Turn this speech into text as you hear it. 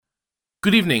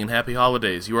Good evening and happy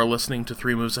holidays. You are listening to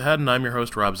Three Moves Ahead, and I'm your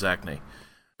host, Rob Zachney.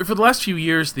 For the last few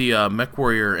years, the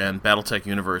MechWarrior and BattleTech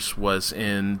universe was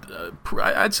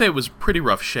I'd say it was pretty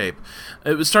rough shape.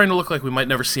 It was starting to look like we might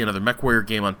never see another MechWarrior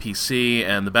game on PC,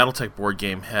 and the BattleTech board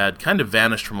game had kind of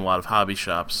vanished from a lot of hobby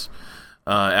shops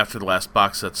after the last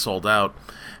box set sold out.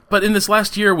 But in this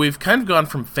last year, we've kind of gone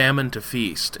from famine to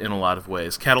feast in a lot of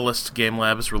ways. Catalyst Game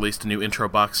Labs released a new intro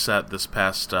box set this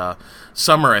past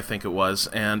summer, I think it was,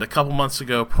 and a couple months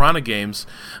ago, Piranha Games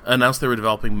announced they were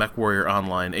developing MechWarrior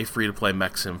Online, a free-to-play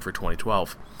mech sim for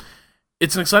 2012.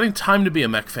 It's an exciting time to be a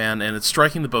mech fan, and it's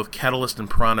striking that both Catalyst and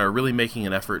Piranha are really making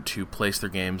an effort to place their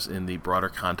games in the broader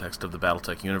context of the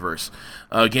BattleTech universe.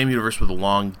 A game universe with a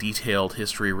long, detailed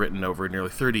history written over nearly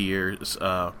 30 years,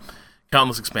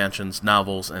 countless expansions,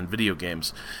 novels, and video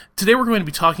games. Today we're going to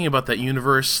be talking about that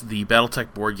universe, the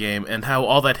BattleTech board game, and how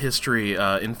all that history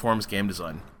informs game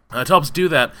design. To help us do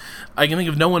that, I can think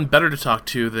of no one better to talk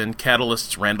to than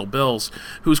Catalyst's Randall Bills,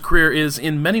 whose career is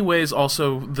in many ways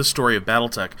also the story of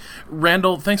BattleTech.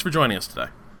 Randall, thanks for joining us today.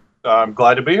 I'm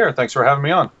glad to be here. Thanks for having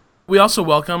me on. We also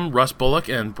welcome Russ Bullock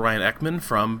and Brian Ekman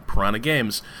from Piranha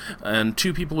Games, and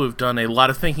two people who have done a lot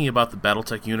of thinking about the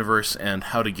BattleTech universe and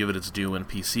how to give it its due in a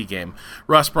PC game.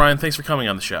 Russ, Brian, thanks for coming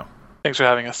on the show. Thanks for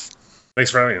having us.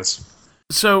 Thanks for having us.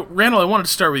 So, Randall, I wanted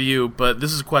to start with you, but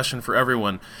this is a question for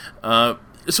everyone.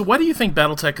 So why do you think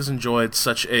BattleTech has enjoyed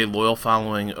such a loyal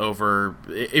following over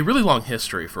a really long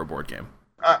history for a board game?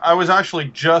 I was actually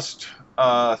just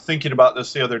thinking about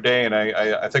this the other day, and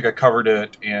I think I covered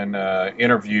it in an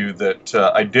interview that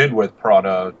I did with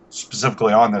Piranha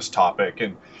specifically on this topic.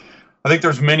 And I think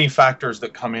there's many factors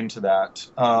that come into that.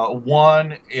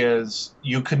 One is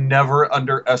you can never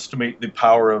underestimate the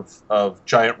power of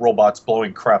giant robots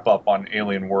blowing crap up on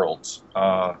alien worlds.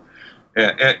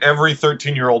 Every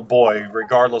 13-year-old boy,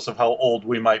 regardless of how old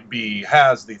we might be,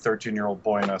 has the 13-year-old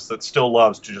boy in us that still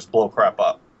loves to just blow crap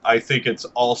up. I think it's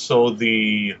also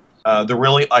the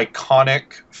really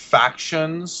iconic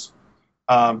factions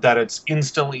that it's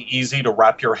instantly easy to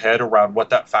wrap your head around what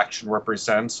that faction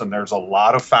represents, and there's a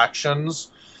lot of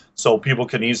factions, so people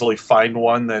can easily find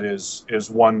one that is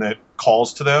one that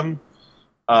calls to them.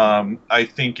 I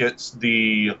think it's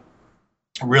the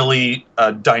really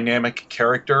dynamic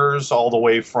characters, all the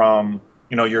way from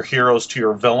your heroes to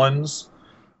your villains,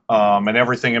 and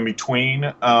everything in between.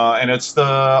 And it's the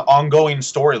ongoing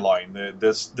storyline.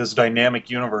 This dynamic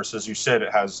universe, as you said,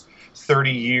 it has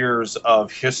 30 years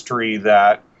of history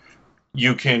that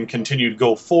you can continue to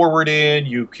go forward in.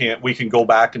 We can go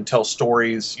back and tell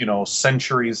stories,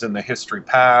 centuries in the history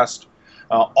past.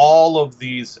 All of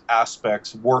these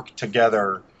aspects work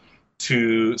together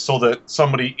so that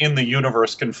somebody in the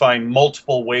universe can find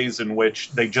multiple ways in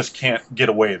which they just can't get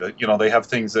away. That they have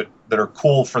things that are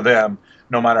cool for them,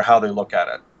 no matter how they look at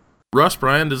it. Russ,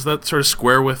 Brian, does that sort of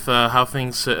square with how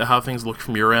things look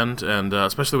from your end, and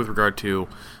especially with regard to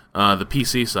the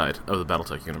PC side of the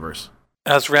BattleTech universe?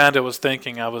 As Randall was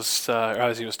thinking, as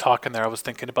he was talking there, I was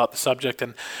thinking about the subject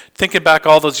and thinking back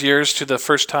all those years to the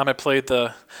first time I played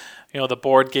the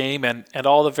board game and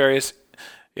all the various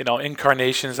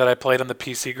incarnations that I played on the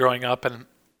PC growing up, and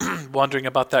wondering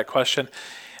about that question.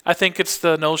 I think it's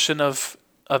the notion of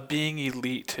being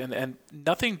elite, and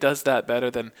nothing does that better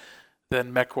than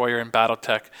MechWarrior and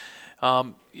BattleTech.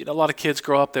 A lot of kids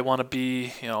grow up, they want to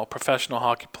be a professional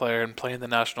hockey player and play in the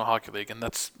National Hockey League, and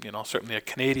that's certainly a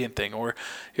Canadian thing, or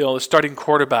the starting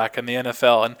quarterback in the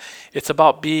NFL, and it's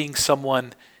about being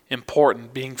someone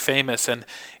important, being famous. And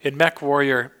in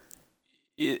MechWarrior,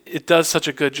 it does such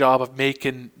a good job of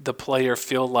making the player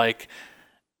feel like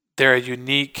they're a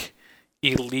unique,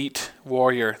 elite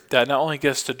warrior that not only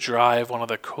gets to drive one of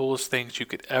the coolest things you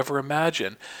could ever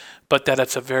imagine, but that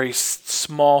it's a very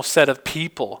small set of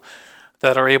people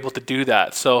that are able to do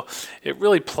that. So it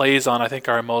really plays on, I think,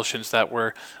 our emotions that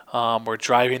we're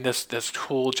driving this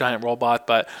cool giant robot,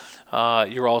 but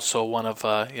you're also one of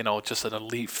just an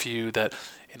elite few that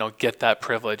get that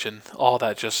privilege, and all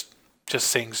that just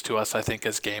sings to us, I think,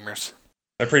 as gamers.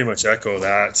 I pretty much echo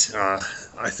that.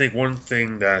 I think one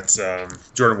thing that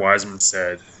Jordan Wiseman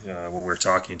said when we were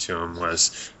talking to him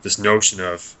was this notion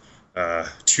of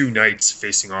two knights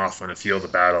facing off on a field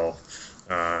of battle,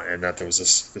 and that there was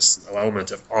this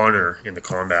element of honor in the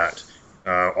combat.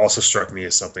 Also struck me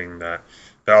as something that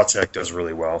BattleTech does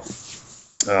really well.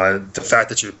 The fact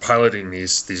that you're piloting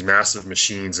these massive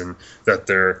machines, and that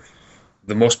they're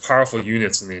the most powerful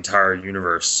units in the entire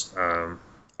universe,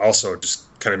 also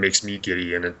just kind of makes me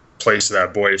giddy, and it plays to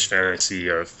that boyish fantasy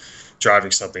of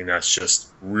driving something that's just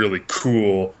really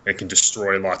cool and can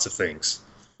destroy lots of things.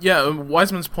 Yeah,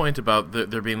 Wiseman's point about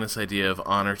there being this idea of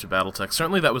honor to BattleTech,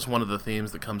 certainly that was one of the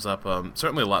themes that comes up,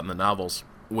 certainly a lot in the novels,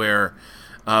 where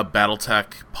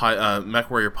BattleTech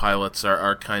MechWarrior pilots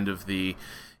are kind of the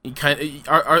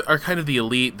kind of the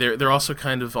elite. They're also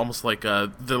kind of almost like they're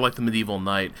like the medieval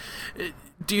knight.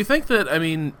 Do you think that? I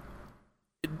mean,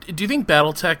 do you think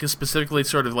BattleTech is specifically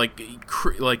sort of like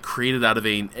created out of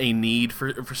a need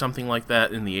for something like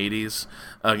that in the 80s,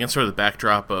 against sort of the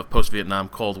backdrop of post-Vietnam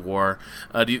Cold War?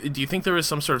 Do you think there was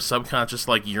some sort of subconscious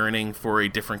like yearning for a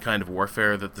different kind of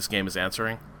warfare that this game is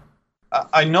answering?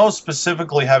 I know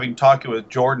specifically, having talked with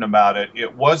Jordan about it,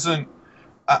 it wasn't.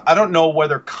 I don't know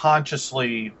whether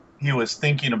consciously he was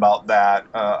thinking about that.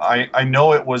 I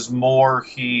know it was more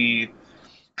he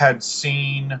had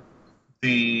seen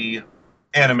the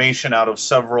animation out of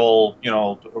several,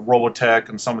 Robotech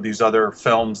and some of these other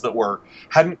films that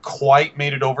hadn't quite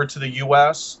made it over to the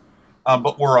U.S.,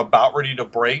 but were about ready to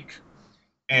break.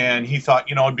 And he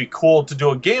thought, it'd be cool to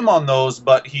do a game on those,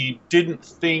 but he didn't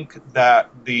think that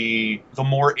the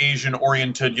more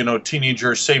Asian-oriented,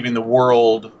 teenager saving the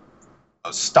world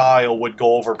style would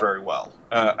go over very well.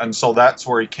 And so that's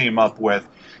where he came up with,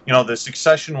 the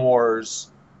Succession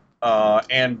Wars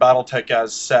and BattleTech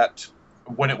as set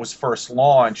when it was first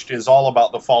launched is all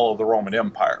about the fall of the Roman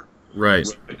Empire. Right.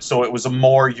 So it was a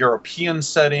more European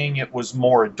setting. It was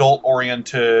more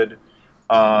adult-oriented. There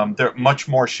are much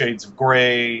more shades of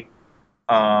gray.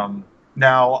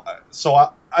 Now, so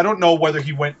I don't know whether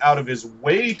he went out of his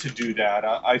way to do that.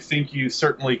 I think you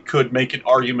certainly could make an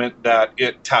argument that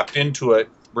it tapped into it,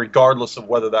 regardless of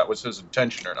whether that was his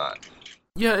intention or not.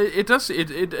 Yeah, it does.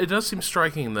 It does seem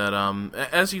striking that,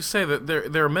 as you say, that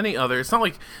there are many other. It's not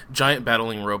like giant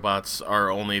battling robots are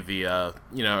only the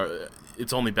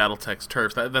it's only BattleTech's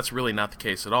turf. That's really not the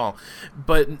case at all.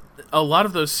 But a lot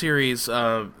of those series,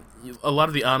 a lot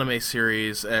of the anime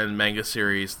series and manga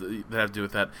series that have to do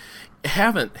with that,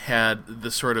 haven't had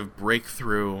the sort of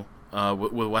breakthrough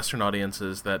with Western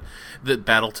audiences that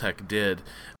BattleTech did.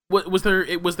 Was there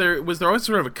always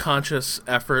sort of a conscious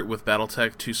effort with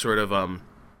BattleTech to sort of,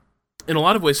 in a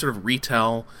lot of ways, sort of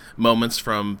retell moments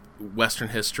from Western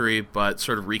history, but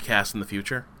sort of recast in the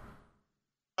future?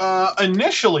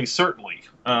 Initially, certainly.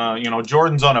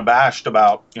 Jordan's unabashed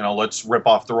about, let's rip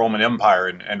off the Roman Empire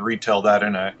and retell that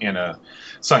in a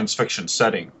science fiction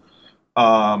setting.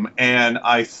 And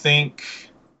I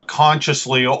think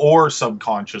consciously or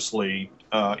subconsciously,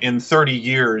 in 30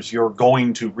 years, you're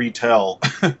going to retell,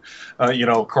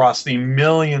 across the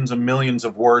millions and millions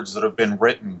of words that have been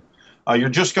written. You're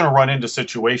just going to run into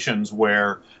situations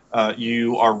where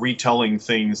you are retelling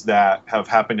things that have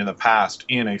happened in the past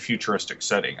in a futuristic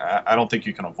setting. I don't think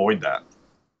you can avoid that.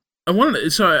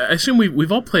 So I assume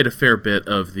we've all played a fair bit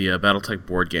of the BattleTech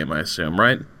board game, I assume,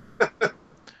 right?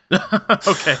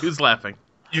 Okay, who's laughing?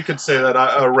 You can say that,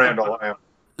 Randall. I am.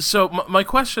 So my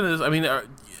question is, I mean,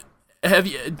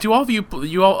 do all of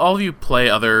you play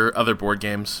other board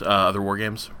games, other war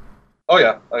games? Oh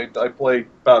yeah, I play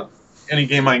about any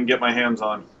game I can get my hands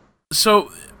on.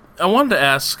 So I wanted to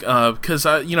ask because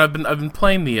I've been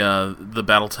playing the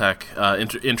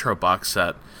BattleTech intro box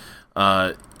set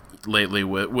lately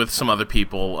with some other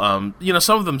people.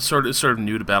 Some of them sort of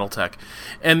new to BattleTech,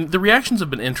 and the reactions have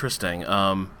been interesting.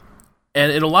 And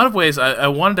in a lot of ways, I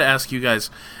wanted to ask you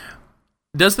guys: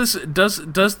 does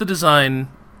the design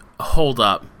hold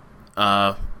up?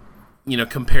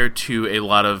 Compared to a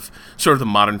lot of sort of the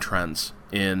modern trends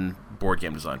in board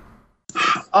game design.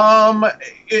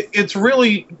 It's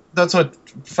really, that's a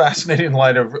fascinating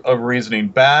line of reasoning.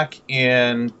 Back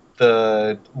in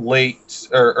the late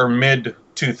or mid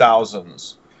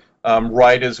 2000s,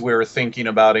 right as we were thinking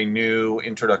about a new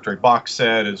introductory box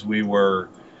set, as we were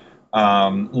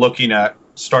looking at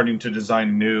starting to design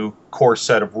a new core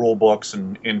set of rule books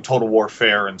in Total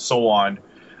Warfare and so on,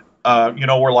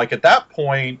 we're like, at that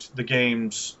point, the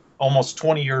game's almost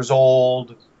 20 years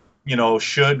old.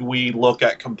 Should we look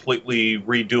at completely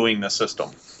redoing the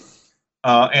system?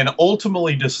 And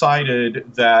ultimately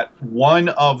decided that one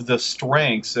of the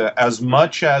strengths, as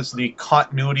much as the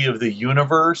continuity of the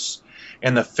universe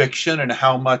and the fiction and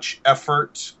how much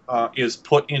effort is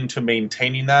put into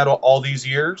maintaining that all these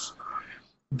years,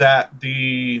 that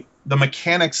the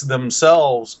mechanics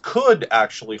themselves could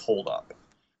actually hold up.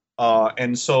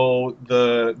 And so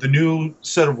the new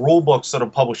set of rule books that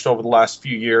have published over the last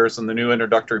few years and the new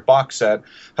introductory box set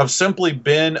have simply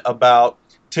been about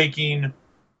taking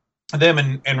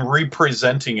them and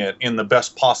representing it in the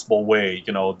best possible way.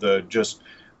 The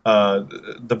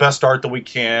best art that we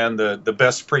can, the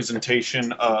best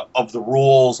presentation of the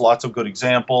rules, lots of good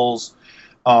examples,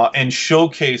 and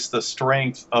showcase the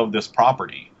strength of this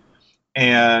property.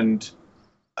 And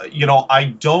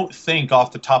I don't think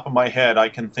off the top of my head I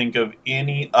can think of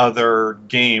any other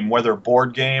game, whether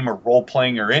board game or role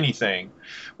playing or anything,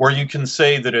 where you can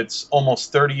say that it's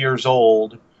almost 30 years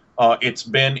old. It's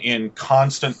been in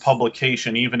constant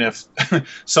publication, even if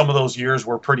some of those years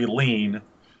were pretty lean.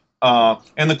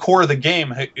 And the core of the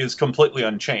game is completely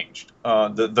unchanged.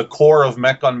 The core of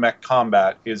mech on mech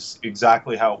combat is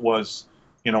exactly how it was,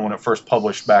 when it first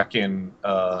published back in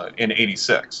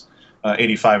 86,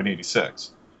 85 and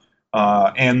 86.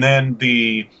 And then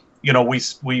we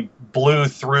blew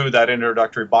through that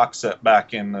introductory box set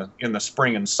back in the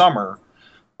spring and summer.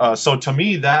 So to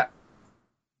me,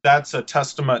 that's a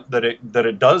testament that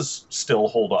it does still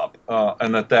hold up,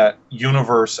 and that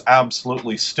universe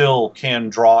absolutely still can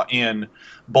draw in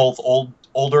both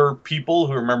older people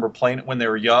who remember playing it when they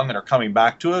were young and are coming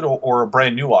back to it, or a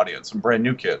brand new audience and brand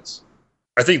new kids.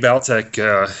 I think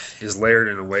BattleTech is layered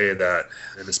in a way that,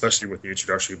 and especially with the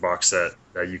introductory box set,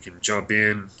 that you can jump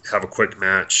in, have a quick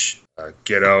match,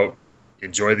 get out,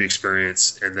 enjoy the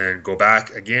experience, and then go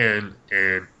back again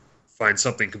and find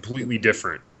something completely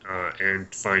different,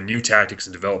 and find new tactics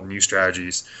and develop new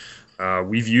strategies.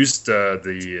 We've used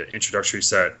the introductory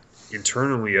set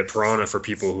internally at Piranha for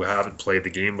people who haven't played the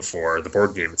game before, the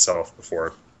board game itself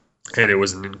before, and it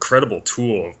was an incredible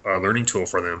tool, learning tool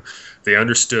for them. They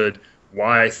understood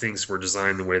why things were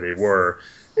designed the way they were,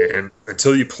 and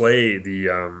until you play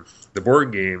the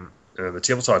board game, the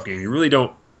tabletop game, you really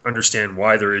don't understand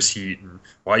why there is heat and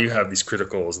why you have these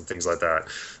criticals and things like that.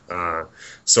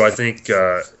 So I think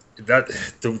that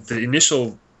the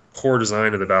initial core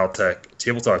design of the BattleTech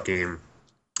tabletop game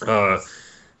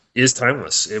is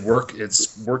timeless.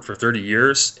 It's worked for 30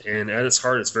 years, and at its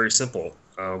heart, it's very simple.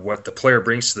 What the player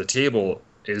brings to the table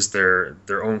is their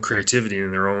own creativity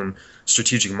and their own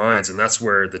strategic minds, and that's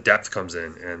where the depth comes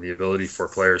in, and the ability for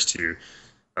players to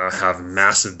have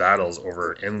massive battles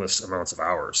over endless amounts of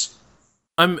hours.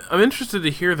 I'm interested to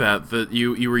hear that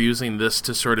you were using this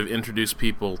to sort of introduce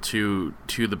people to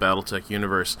the BattleTech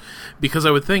universe, because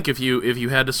I would think if you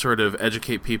had to sort of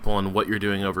educate people on what you're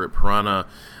doing over at Piranha,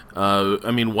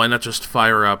 why not just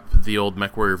fire up the old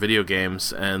MechWarrior video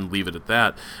games and leave it at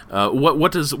that?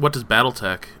 What does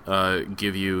BattleTech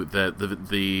give you that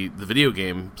the video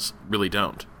games really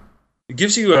don't? It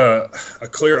gives you a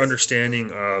clear understanding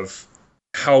of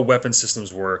how weapon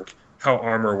systems work, how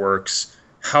armor works,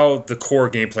 how the core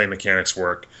gameplay mechanics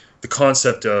work, the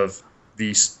concept of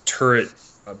these turret,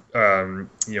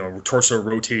 torso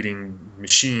rotating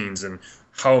machines, and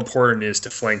how important it is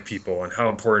to flank people, and how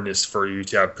important it is for you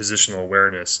to have positional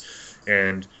awareness,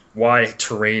 and why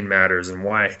terrain matters, and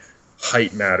why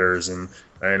height matters, and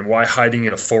why hiding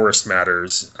in a forest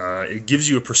matters. It gives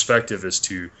you a perspective as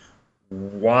to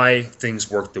why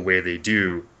things work the way they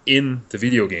do in the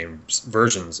video games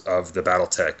versions of the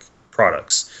BattleTech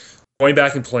products. Going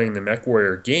back and playing the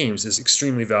MechWarrior games is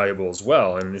extremely valuable as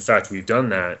well, and in fact we've done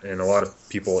that, and a lot of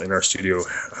people in our studio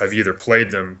have either played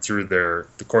them through the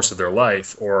course of their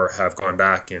life, or have gone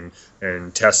back and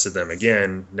tested them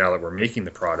again now that we're making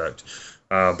the product.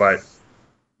 But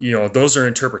those are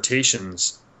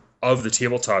interpretations of the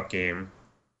tabletop game,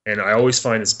 and I always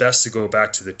find it's best to go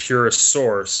back to the purest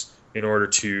source in order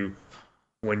to,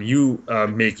 when you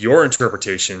make your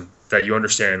interpretation, that you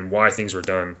understand why things were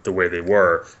done the way they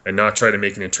were, and not try to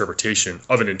make an interpretation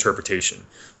of an interpretation,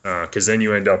 because then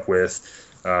you end up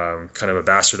with kind of a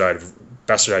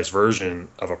bastardized version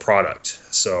of a product.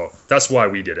 So that's why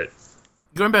we did it.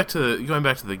 Going back to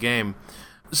the game,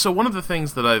 so one of the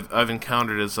things that I've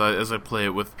encountered as I play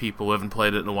it with people who haven't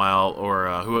played it in a while, or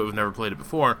who have never played it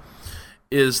before,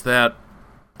 is that,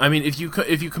 if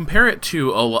you compare it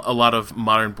to a lot of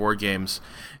modern board games,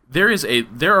 there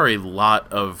are a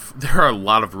lot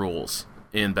of rules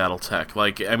in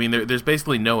BattleTech. There's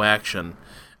basically no action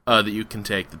that you can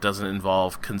take that doesn't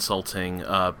involve consulting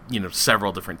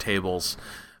several different tables.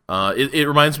 It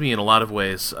reminds me in a lot of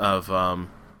ways of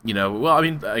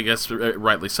I guess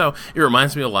rightly so. It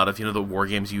reminds me a lot of the war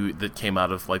games that came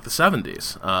out of like the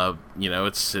 70s.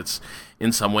 It's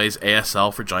in some ways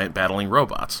ASL for giant battling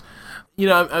robots.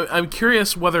 I'm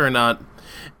curious whether or not,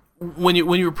 when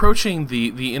you're approaching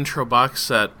the intro box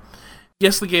set,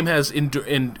 yes, the game has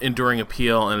enduring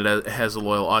appeal and it has a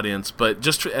loyal audience, but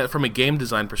just from a game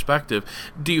design perspective,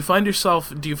 do you find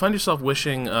yourself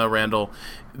wishing, Randall,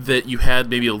 that you had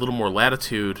maybe a little more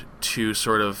latitude to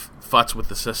sort of futz with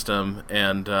the system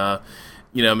and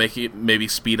make it maybe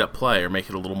speed up play, or make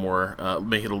it a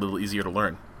little easier to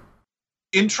learn?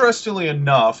 Interestingly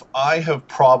enough, I have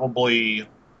probably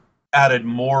added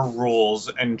more rules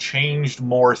and changed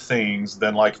more things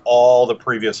than like all the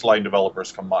previous line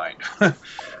developers combined.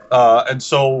 And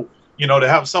so to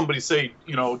have somebody say,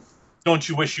 don't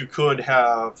you wish you could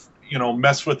have,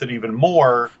 messed with it even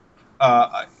more?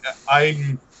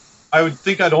 I would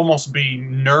think I'd almost be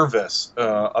nervous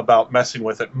about messing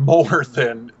with it more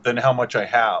than how much I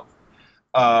have.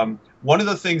 One of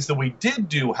the things that we did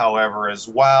do, however, is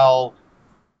while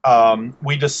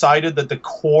we decided that the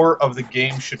core of the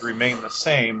game should remain the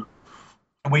same,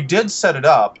 we did set it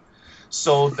up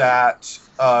so that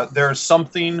there's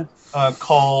something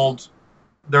called,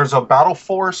 there's a Battle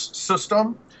Force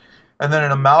system, and then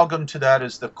an amalgam to that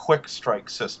is the Quick Strike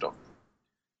system.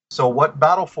 So what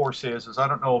Battle Force is I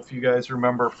don't know if you guys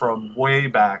remember from way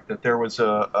back that there was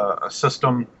a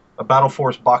system, a Battle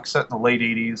Force box set in the late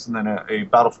 80s, and then a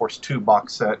Battle Force 2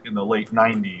 box set in the late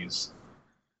 90s.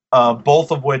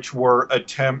 Both of which were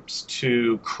attempts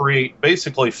to create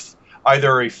basically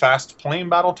either a fast playing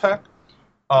BattleTech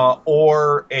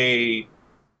or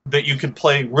that you could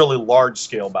play really large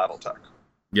scale BattleTech.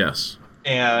 Yes.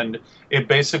 And it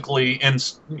basically, in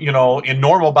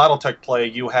normal BattleTech play,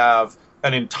 you have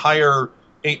an entire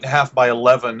 8.5 by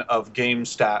 11 of game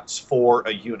stats for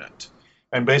a unit.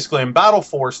 And basically in Battle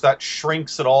Force, that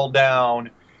shrinks it all down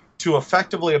to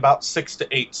effectively about 6 to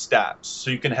 8 stats.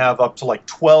 So you can have up to like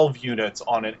 12 units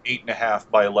on an 8.5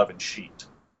 by 11 sheet.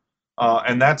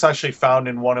 And that's actually found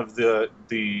in one of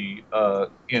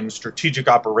in Strategic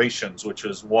Operations, which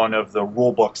is one of the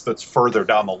rule books that's further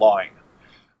down the line.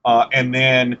 And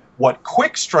then what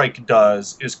Quick Strike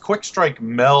does is Quick Strike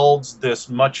melds this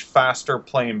much faster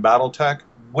playing BattleTech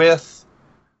with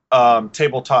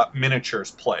tabletop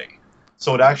miniatures play.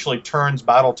 So it actually turns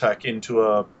BattleTech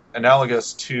into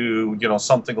analogous to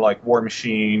something like War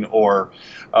Machine or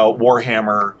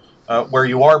Warhammer, where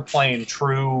you are playing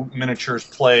true miniatures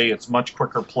play. It's much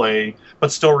quicker play,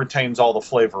 but still retains all the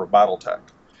flavor of BattleTech.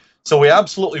 So we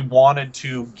absolutely wanted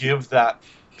to give that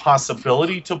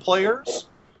possibility to players.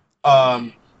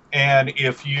 And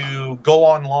if you go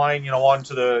online,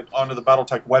 onto the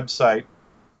BattleTech website,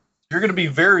 you're going to be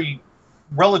very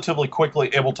relatively quickly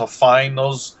able to find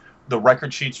the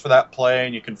record sheets for that play,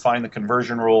 and you can find the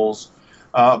conversion rules.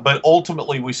 But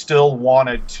ultimately, we still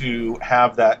wanted to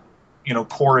have that,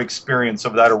 core experience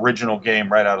of that original game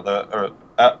right out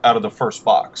of the first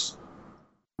box.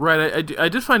 Right, I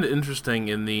did find it interesting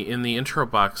in the intro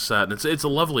box set. It's a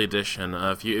lovely addition.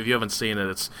 If you haven't seen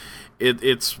it,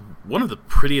 it's one of the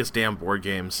prettiest damn board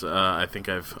games I think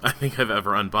I've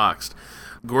ever unboxed.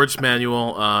 Gorgeous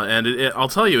manual, and I'll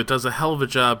tell you, it does a hell of a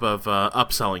job of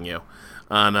upselling you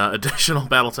on additional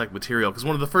BattleTech material, because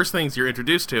one of the first things you're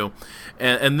introduced to,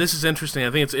 and this is interesting, I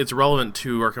think it's relevant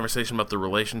to our conversation about the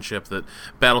relationship that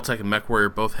BattleTech and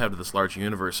MechWarrior both have to this large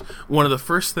universe. One of the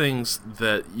first things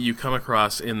that you come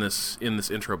across in this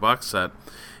intro box set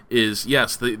is,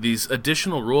 yes, these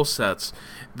additional rule sets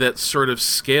that sort of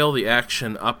scale the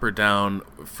action up or down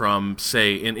from,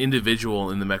 say, an individual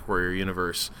in the MechWarrior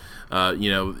universe,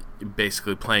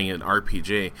 basically playing an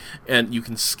RPG, and you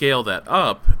can scale that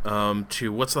up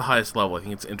to, what's the highest level? I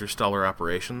think it's Interstellar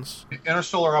Operations.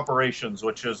 Interstellar Operations,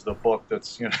 which is the book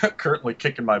that's currently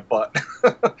kicking my butt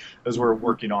as we're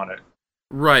working on it.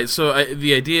 Right, so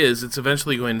the idea is it's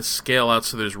eventually going to scale out,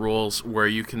 so there's rules where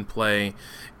you can play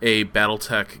a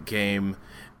BattleTech game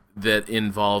that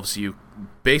involves you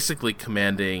basically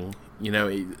commanding,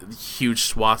 huge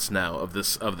swaths now of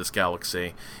this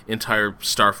galaxy, entire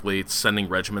starfleets, sending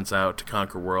regiments out to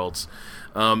conquer worlds.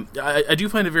 I do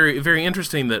find it very, very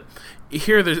interesting that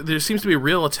here there seems to be a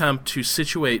real attempt to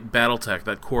situate BattleTech,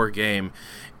 that core game,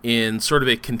 in sort of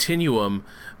a continuum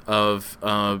of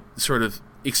sort of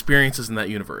experiences in that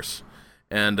universe.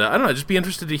 And I don't know, I'd just be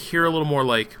interested to hear a little more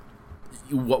like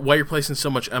why you're placing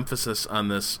so much emphasis on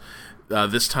this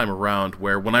this time around,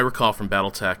 where when I recall from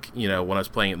BattleTech, when I was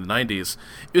playing it in the 90s,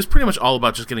 it was pretty much all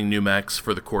about just getting new mechs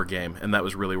for the core game, and that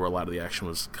was really where a lot of the action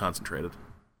was concentrated.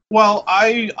 Well,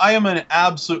 I am an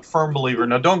absolute firm believer.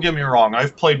 Now, don't get me wrong,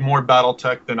 I've played more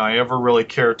BattleTech than I ever really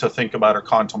care to think about or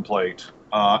contemplate,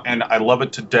 and I love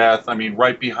it to death. I mean,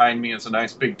 right behind me is a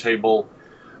nice big table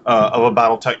of a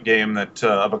BattleTech game,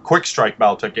 of a Quick Strike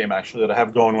BattleTech game, actually, that I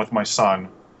have going with my son.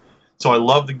 So I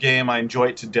love the game, I enjoy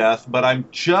it to death, but I'm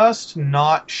just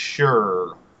not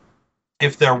sure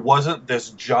if there wasn't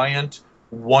this giant,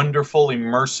 wonderful,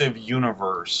 immersive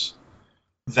universe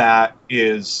that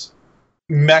is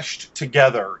meshed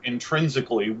together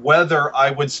intrinsically, whether I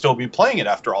would still be playing it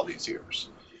after all these years.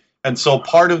 And so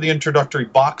part of the introductory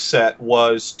box set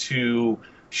was to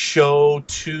show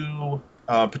to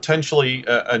potentially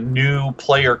a new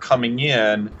player coming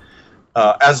in,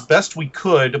 as best we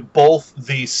could, both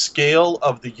the scale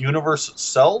of the universe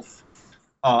itself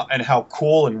and how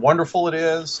cool and wonderful it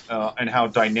is, and how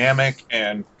dynamic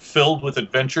and filled with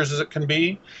adventures as it can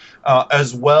be,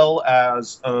 as well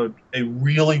as a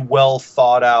really well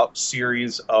thought out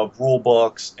series of rule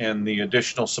books and the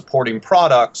additional supporting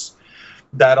products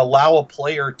that allow a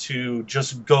player to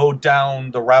just go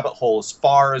down the rabbit hole as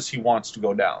far as he wants to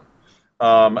go down.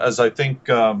 As I think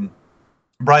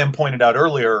Brian pointed out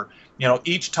earlier,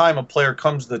 each time a player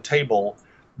comes to the table,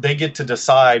 they get to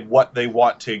decide what they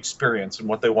want to experience and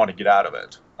what they want to get out of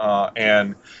it.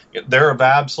 And there have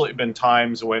absolutely been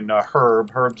times when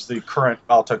Herb's the current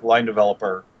Battletech line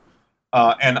developer,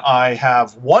 and I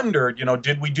have wondered,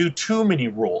 did we do too many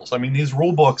rules? I mean, these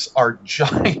rule books are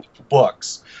giant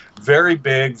books, very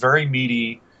big, very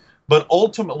meaty, but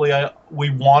ultimately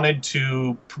we wanted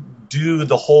to do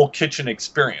the whole kitchen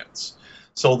experience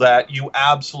so that you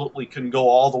absolutely can go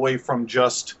all the way from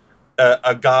just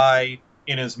a guy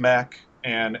in his mech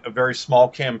and a very small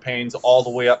campaigns all the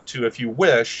way up to, if you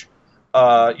wish,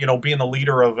 being the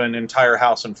leader of an entire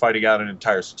house and fighting out an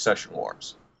entire succession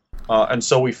wars. And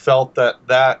so we felt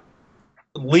that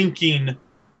linking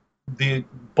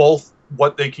both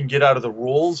what they can get out of the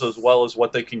rules as well as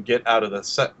what they can get out of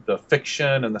the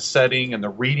fiction and the setting and the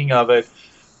reading of it,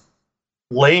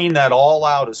 laying that all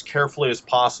out as carefully as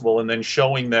possible, and then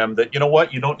showing them that,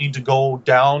 you don't need to go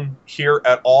down here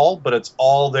at all, but it's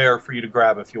all there for you to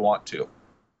grab if you want to.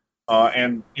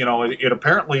 And it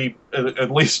apparently,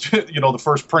 at least the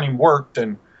first printing worked,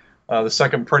 and the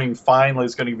second printing finally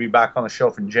is going to be back on the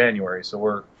shelf in January.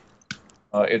 So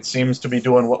it seems to be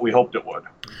doing what we hoped it would.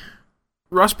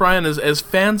 Ross, Brian, as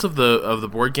fans of the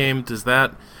board game, does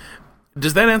that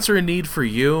answer a need for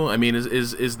you? I mean,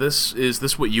 is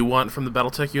this what you want from the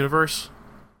BattleTech universe?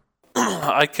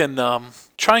 I can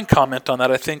try and comment on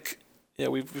that. I think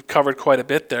we've covered quite a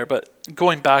bit there, but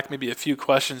going back maybe a few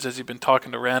questions as you've been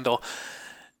talking to Randall,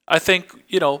 I think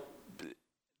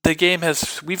the game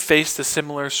we've faced a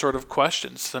similar sort of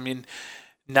questions. I mean,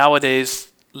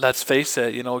 nowadays, let's face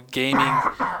it, gaming,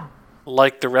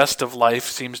 like the rest of life,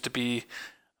 seems to be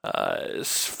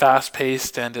as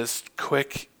fast-paced and as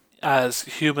quick as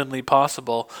humanly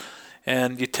possible.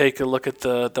 And you take a look at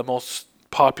the most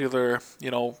popular,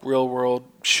 real-world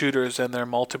shooters and their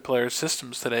multiplayer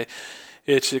systems today.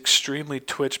 It's extremely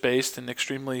twitch-based and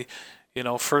extremely,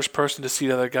 first person to see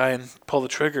the other guy and pull the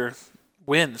trigger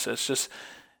wins. It's just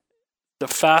the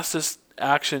fastest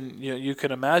action you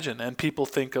can imagine. And people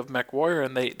think of MechWarrior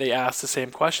and they ask the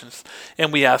same questions.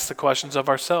 And we ask the questions of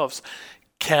ourselves.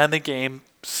 Can the game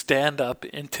stand up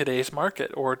in today's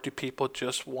market, or do people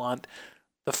just want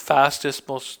the fastest,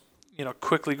 most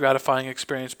quickly gratifying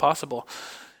experience possible?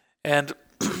 And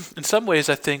in some ways,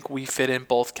 I think we fit in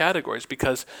both categories,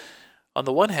 because on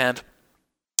the one hand,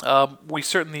 we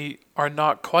certainly are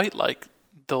not quite like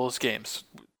those games.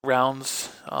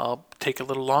 Rounds take a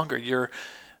little longer. Your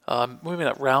maybe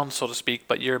not rounds, so to speak,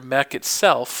 but your mech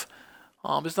itself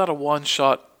is not a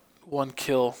one-shot,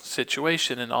 one-kill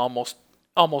situation, and almost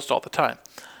all the time.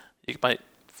 You might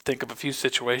think of a few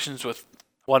situations with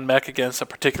one mech against a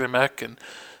particular mech, and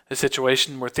a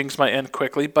situation where things might end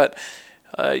quickly, but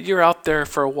you're out there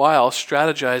for a while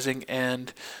strategizing,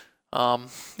 and a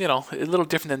little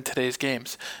different than today's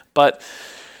games. But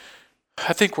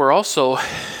I think we're also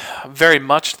very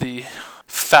much the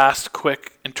fast,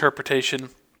 quick interpretation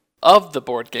of the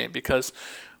board game, because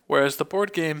whereas the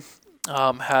board game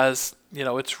has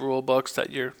its rule books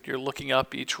that you're looking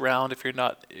up each round if you're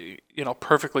not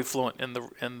perfectly fluent in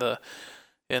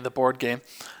the board game.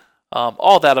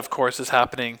 All that, of course, is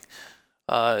happening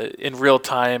in real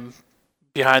time,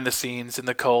 behind the scenes, in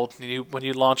the code. When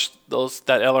you launch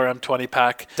that LRM-20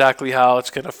 pack, exactly how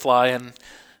it's going to fly and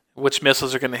which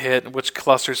missiles are going to hit and which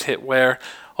clusters hit where,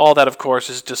 all that, of course,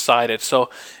 is decided. So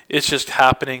it's just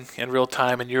happening in real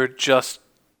time, and you're just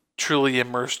truly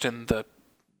immersed in the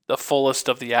fullest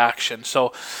of the action.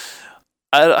 So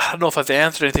I don't know if I've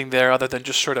answered anything there other than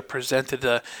just sort of presented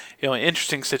an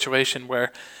interesting situation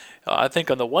where I think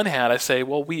on the one hand I say,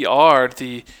 well, we are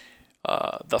the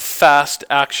fast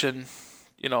action,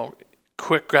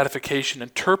 quick gratification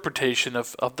interpretation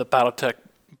of the BattleTech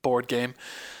board game.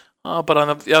 But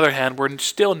on the other hand,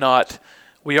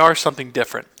 we are something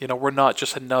different. We're not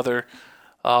just another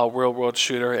real-world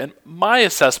shooter. And my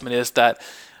assessment is that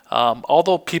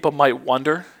although people might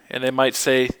wonder, and they might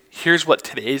say, here's what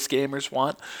today's gamers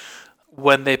want,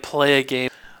 when they play a game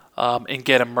and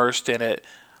get immersed in it,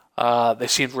 they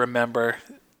seem to remember,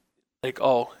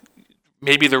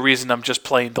 maybe the reason I'm just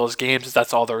playing those games is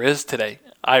that's all there is today.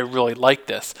 I really like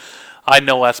this. I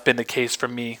know that's been the case for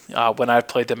me when I've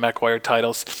played the MechWarrior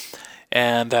titles,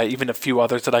 and even a few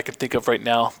others that I can think of right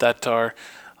now that are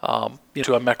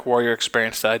to a MechWarrior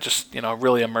experience that I just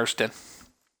really immersed in.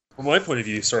 From my point of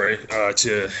view,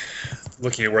 to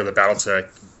looking at where the BattleTech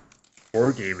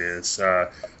board game is, I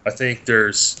think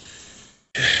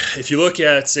if you look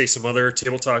at, say, some other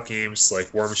tabletop games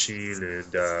like War Machine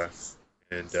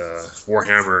and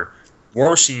Warhammer,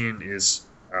 War Machine is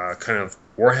kind of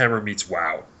Warhammer meets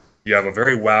WoW. You have a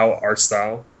very WoW art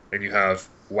style, and you have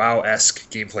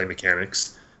WoW-esque gameplay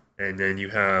mechanics. And then you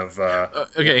have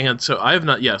okay, and so I have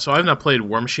not played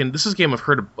War Machine. This is a game I've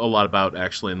heard a lot about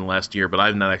actually in the last year, but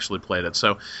I've not actually played it.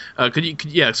 So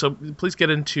so please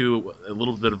get into a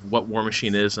little bit of what War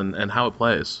Machine is and how it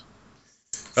plays.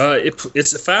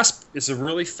 It's a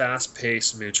really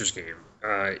fast-paced miniatures game.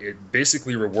 It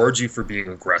basically rewards you for being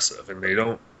aggressive, and they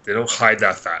don't hide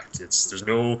that fact. There's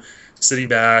no sitting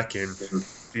back and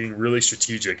being really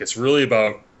strategic. It's really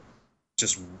about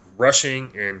just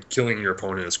rushing and killing your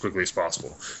opponent as quickly as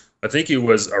possible. I think it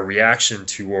was a reaction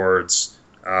towards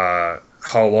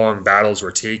how long battles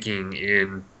were taking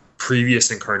in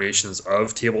previous incarnations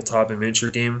of tabletop and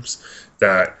miniature games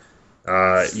that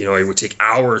it would take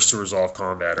hours to resolve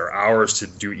combat or hours to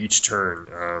do each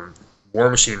turn. War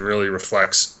Machine really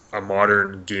reflects a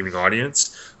modern gaming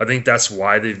audience. I think that's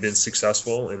why they've been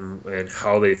successful and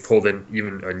how they've pulled in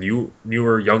even a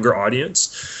newer, younger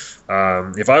audience.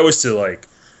 If I was to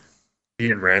be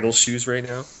in Randall's shoes right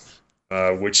now,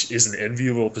 which is an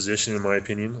enviable position in my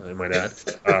opinion, I might add,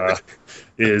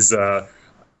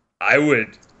 I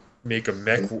would make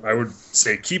I would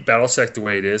say keep BattleTech the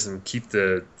way it is and keep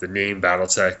the name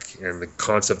BattleTech and the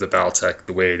concept of BattleTech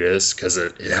the way it is, because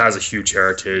it has a huge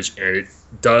heritage and it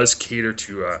does cater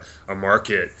to a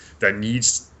market that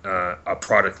needs a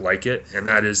product like it, and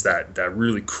that is that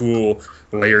really cool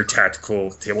layered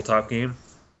tactical tabletop game.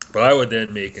 But I would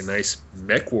then make a nice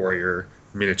MechWarrior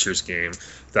miniatures game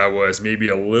that was maybe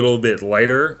a little bit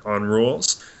lighter on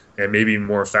rules and maybe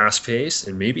more fast-paced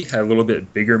and maybe had a little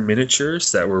bit bigger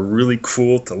miniatures that were really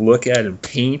cool to look at and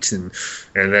paint and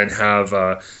then have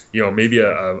maybe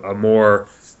a more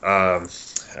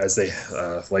as they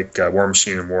War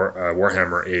Machine and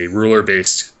Warhammer, a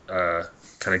ruler-based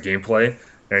kind of gameplay,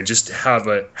 and just have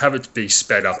it be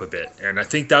sped up a bit. And I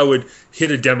think that would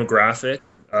hit a demographic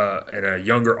and a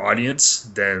younger audience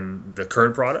than the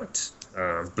current product.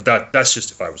 But that's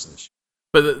just if I was in this.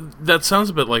 But that sounds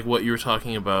a bit like what you were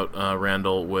talking about,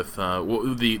 Randall, with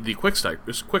the quick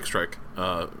strike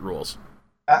rules.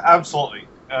 Absolutely.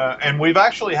 And we've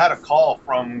actually had a call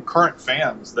from current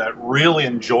fans that really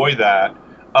enjoy that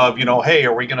of, hey,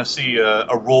 are we going to see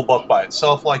a rule book by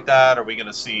itself like that? Are we going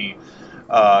to see,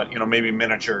 maybe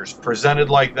miniatures presented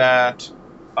like that?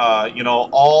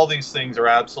 All these things are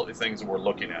absolutely things that we're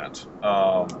looking at.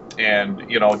 And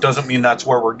it doesn't mean that's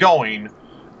where we're going.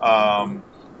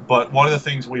 But one of the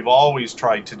things we've always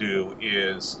tried to do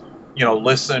is,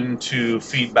 listen to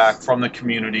feedback from the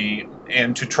community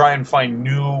and to try and find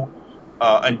new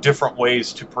and different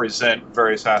ways to present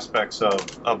various aspects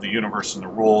of the universe and the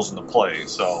rules and the play.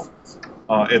 So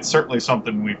it's certainly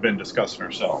something we've been discussing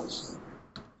ourselves.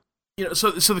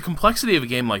 So the complexity of a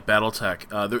game like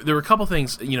BattleTech, there were a couple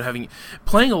things,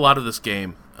 playing a lot of this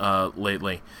game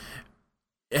lately,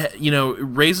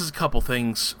 raises a couple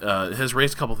things, has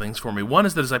raised a couple things for me. One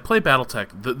is that as I play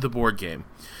BattleTech, the board game,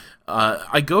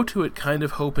 I go to it kind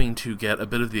of hoping to get a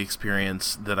bit of the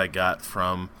experience that I got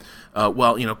from,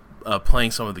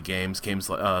 playing some of the games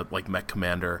like Mech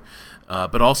Commander,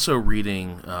 but also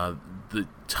reading the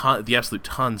absolute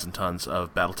tons and tons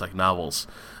of BattleTech novels,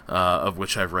 of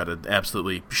which I've read an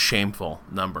absolutely shameful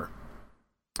number.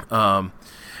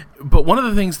 But one of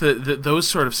the things that those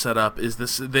sort of set up is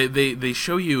this: they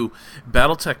show you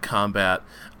BattleTech combat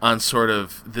on sort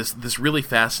of this really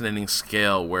fascinating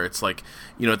scale where it's like,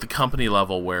 at the company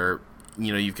level where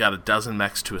you've got a dozen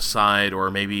mechs to a side, or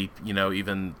maybe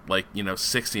even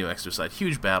 60 mechs to a side,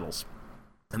 huge battles,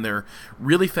 and they're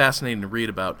really fascinating to read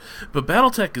about. But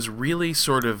BattleTech is really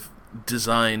sort of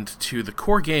designed to, the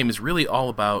core game is really all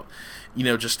about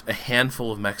just a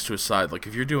handful of mechs to a side. Like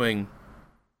if you're doing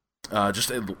just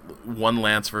one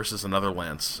lance versus another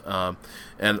lance, and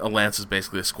a lance is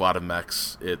basically a squad of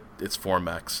mechs. It's 4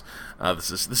 mechs.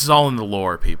 This is all in the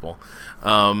lore, people.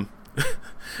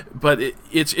 But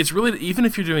it's really, even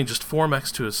if you're doing just 4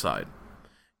 mechs to a side,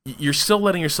 you're still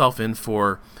letting yourself in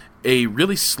for a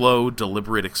really slow,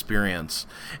 deliberate experience.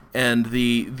 And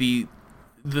the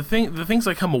things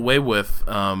I come away with,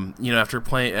 after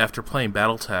playing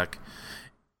BattleTech,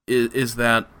 is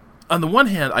that on the one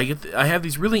hand, I have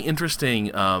these really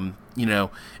interesting,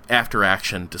 after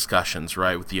action discussions,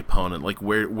 right, with the opponent. Like,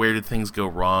 where did things go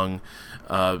wrong?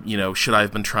 Should I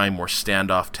have been trying more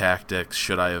standoff tactics?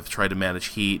 Should I have tried to manage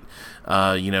heat?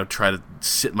 Try to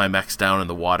sit my mechs down in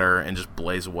the water and just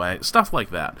blaze away? Stuff like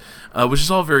that, which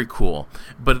is all very cool.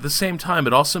 But at the same time,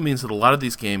 it also means that a lot of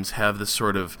these games have this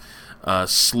sort of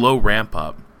slow ramp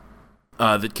up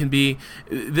that can be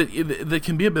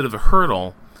a bit of a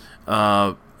hurdle.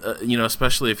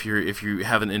 Especially if you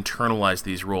haven't internalized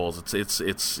these roles,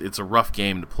 it's a rough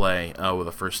game to play with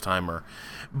a first timer.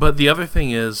 But the other thing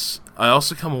is, I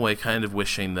also come away kind of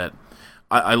wishing that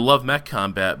I love mech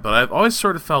combat, but I've always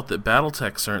sort of felt that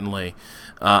BattleTech certainly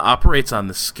operates on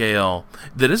the scale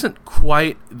that isn't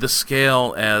quite the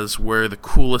scale as where the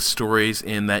coolest stories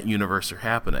in that universe are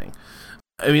happening.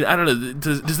 I mean, I don't know.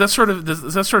 Does that sort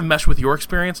of mesh with your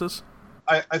experiences?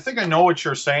 I think I know what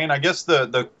you're saying. I guess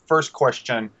the first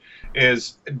question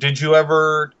is, did you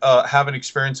ever have an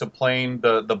experience of playing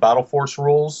the Battle Force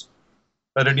rules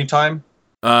at any time?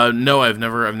 No, I've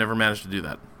never managed to do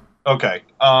that. Okay.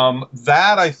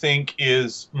 That I think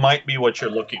might be what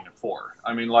you're looking for.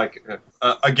 I mean,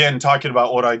 again, talking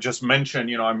about what I just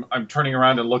mentioned, I'm turning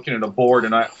around and looking at a board,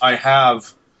 and I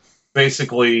have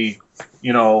basically,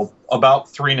 about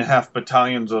 3.5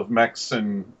 battalions of mechs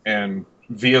and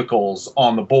vehicles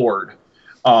on the board,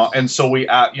 and so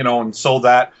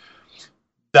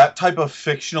that type of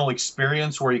fictional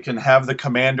experience where you can have the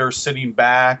commander sitting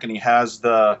back and he has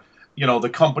the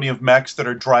company of mechs that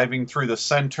are driving through the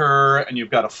center, and you've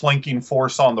got a flanking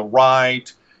force on the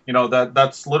right.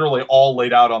 That's literally all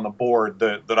laid out on the board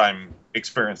that I'm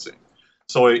experiencing.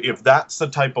 So if that's the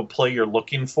type of play you're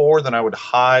looking for, then I would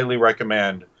highly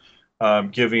recommend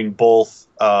giving both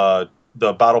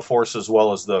the Battle Force as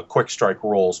well as the Quick Strike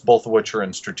rules, both of which are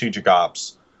in Strategic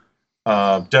Ops.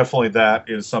 Definitely that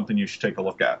is something you should take a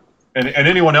look at. And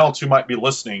anyone else who might be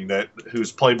listening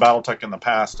who's played BattleTech in the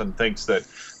past and thinks that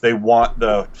they want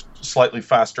the slightly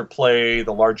faster play,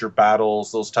 the larger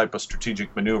battles, those type of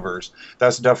strategic maneuvers,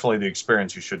 that's definitely the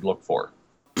experience you should look for.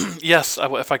 Yes,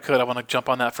 if I could, I want to jump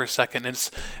on that for a second.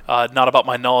 It's not about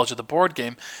my knowledge of the board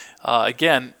game.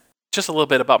 Again, just a little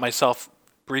bit about myself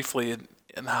briefly,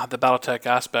 and how the BattleTech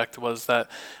aspect was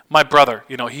that my brother,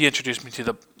 he introduced me to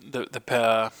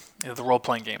the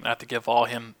role-playing game. And I have to give all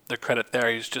him the credit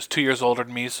there. He's just 2 years older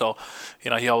than me, so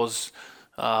he always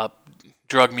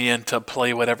drug me in to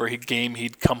play whatever game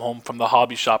he'd come home from the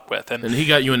hobby shop with. And he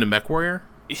got you into MechWarrior?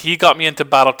 He got me into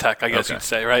BattleTech, I guess you'd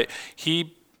say, right?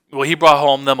 He brought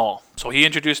home them all. So he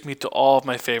introduced me to all of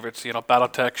my favorites,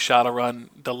 BattleTech, Shadowrun,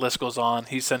 the list goes on.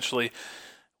 He essentially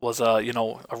was a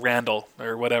Randall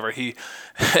or whatever. He,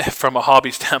 from a hobby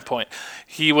standpoint,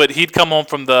 he'd come home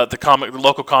from the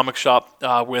local comic shop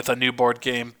with a new board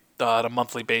game on a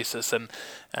monthly basis and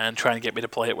trying to get me to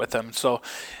play it with him. So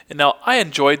now I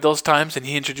enjoyed those times, and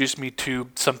he introduced me to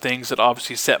some things that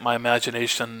obviously set my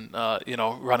imagination,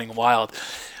 running wild.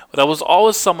 But I was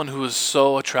always someone who was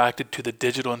so attracted to the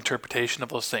digital interpretation of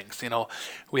those things.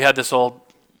 We had this old,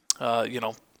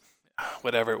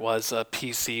 whatever it was, a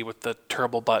PC with the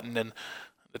turbo button, and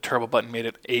the turbo button made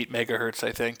it 8 megahertz,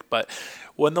 I think. But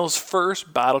when those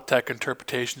first BattleTech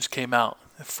interpretations came out,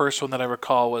 the first one that I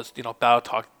recall was,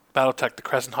 BattleTech, the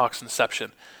Crescent Hawk's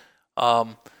Inception.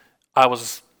 I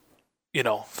was,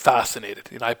 fascinated.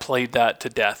 I played that to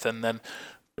death, and then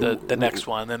the next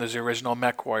one, and then there's the original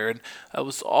MechWarrior, and I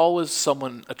was always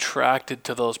someone attracted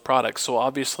to those products. So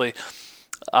obviously,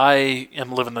 I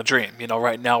am living the dream.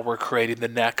 Right now we're creating the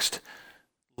next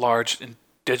large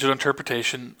digital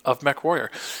interpretation of MechWarrior.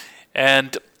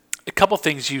 And a couple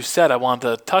things you said I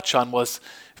wanted to touch on was,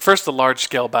 first, the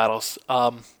large-scale battles.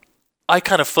 I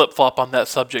kind of flip-flop on that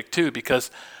subject too,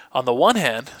 because on the one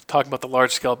hand, talking about the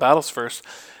large-scale battles first,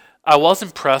 I was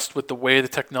impressed with the way the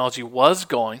technology was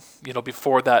going,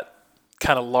 before that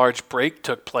kind of large break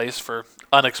took place for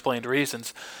unexplained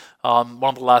reasons. One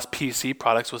of the last PC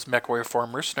products was MechWarrior 4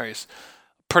 Mercenaries.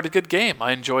 Pretty good game.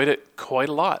 I enjoyed it quite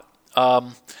a lot.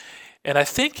 And I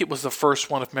think it was the first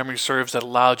one, if memory serves, that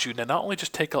allowed you to not only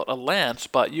just take out a lance,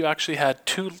 but you actually had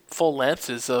 2 full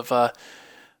lances of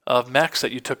mechs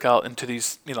that you took out into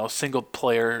these,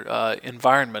 single-player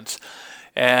environments.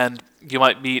 And you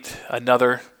might meet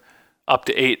another up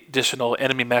to 8 additional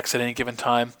enemy mechs at any given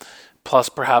time, plus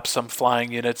perhaps some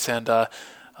flying units and a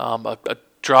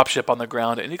dropship on the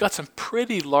ground, and you got some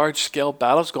pretty large-scale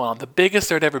battles going on. The biggest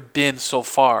there had ever been so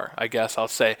far, I guess I'll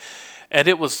say. And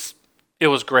it was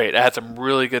great. I had some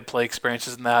really good play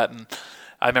experiences in that, and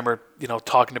I remember,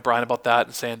 talking to Brian about that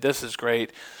and saying, this is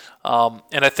great.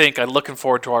 And I think I'm looking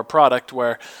forward to our product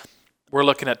where we're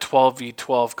looking at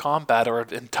 12v12 combat, or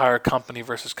an entire company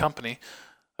versus company.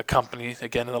 A company,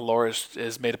 again, in the lore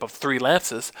is made up of 3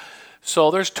 lances. So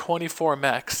there's 24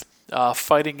 mechs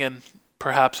fighting in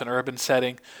perhaps an urban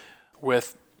setting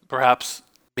with perhaps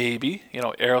maybe,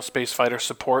 aerospace fighter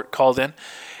support called in.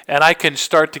 And I can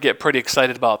start to get pretty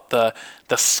excited about the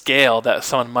scale that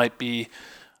someone might be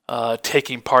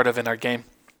taking part of in our game.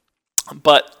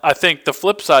 But I think the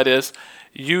flip side is,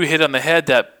 you hit on the head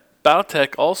that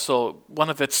Battletech also, one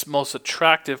of its most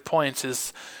attractive points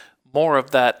is more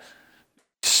of that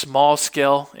small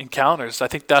scale encounters. I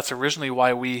think that's originally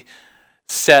why we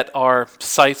set our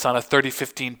sights on a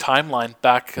 3015 timeline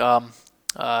back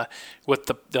with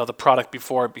the product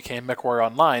before it became MechWarrior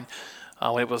Online.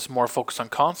 When it was more focused on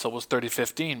console, was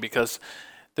 3015, because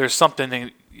there's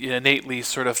something innately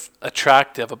sort of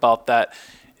attractive about that.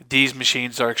 These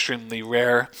machines are extremely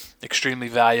rare, extremely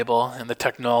valuable, and the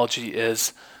technology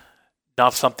is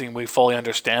not something we fully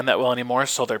understand that well anymore,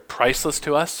 so they're priceless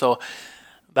to us. So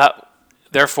that,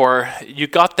 therefore, you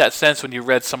got that sense when you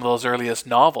read some of those earliest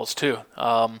novels too.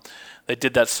 They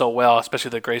did that so well,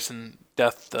 especially the Grayson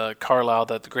Death Carlisle,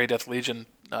 the Grey Death Legion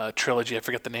trilogy. I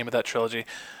forget the name of that trilogy.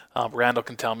 Randall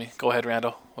can tell me. Go ahead,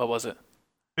 Randall. What was it?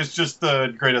 It's just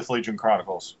the Grey Death Legion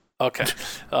Chronicles. Okay.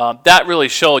 That really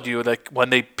showed you, like, when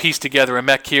they pieced together a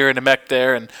mech here and a mech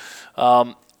there, and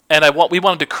we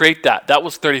wanted to create that. That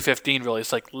was 3015, really.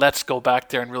 It's like, let's go back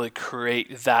there and really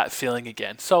create that feeling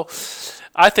again. So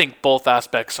I think both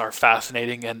aspects are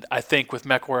fascinating, and I think with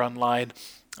MechWarrior Online,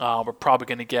 we're probably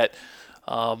going to get,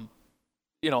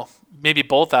 maybe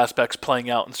both aspects playing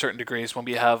out in certain degrees when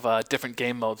we have different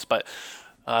game modes. But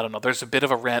I don't know. There's a bit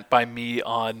of a rant by me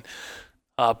on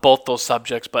both those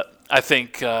subjects, but I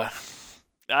think,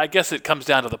 I guess it comes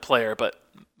down to the player, but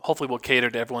hopefully we'll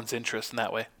cater to everyone's interest in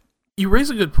that way. You raise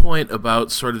a good point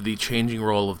about sort of the changing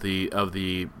role of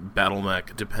the battle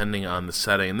mech depending on the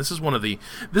setting, and this is one of the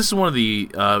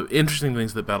interesting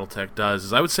things that BattleTech does.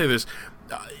 Is I would say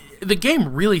the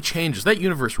game really changes. That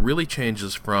universe really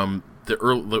changes from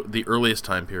the earliest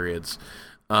time periods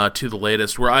to the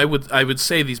latest, where I would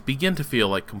say these begin to feel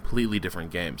like completely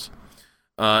different games.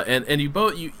 And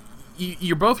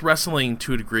you're both wrestling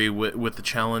to a degree with the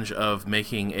challenge of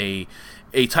making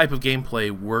a type of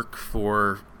gameplay work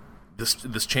for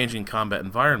this changing combat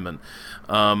environment.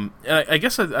 And I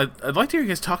guess I'd like to hear you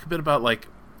guys talk a bit about, like,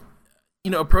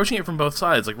 approaching it from both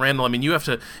sides. Like, Randall, I mean, you have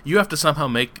to somehow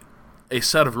make a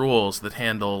set of rules that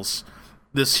handles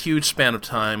this huge span of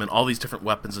time and all these different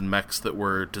weapons and mechs that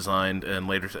were designed and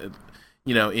later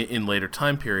in later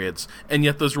time periods, and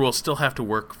yet those rules still have to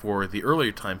work for the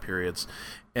earlier time periods.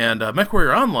 And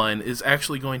MechWarrior Online is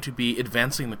actually going to be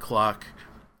advancing the clock,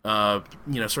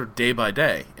 sort of day by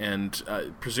day, and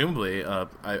presumably,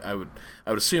 I would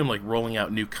assume, like, rolling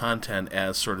out new content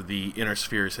as sort of the Inner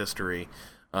Spheres history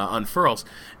unfurls.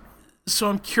 So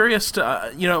I'm curious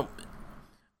to,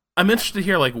 I'm interested to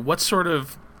hear, like, what sort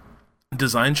of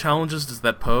design challenges does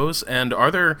that pose, and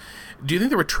do you think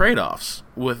there were trade-offs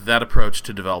with that approach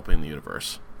to developing the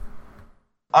universe?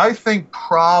 I think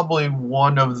probably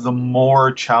one of the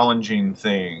more challenging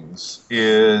things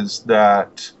is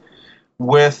that,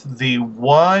 with the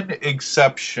one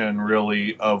exception,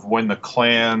 really, of when the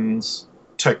clans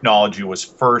technology was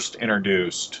first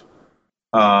introduced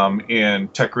in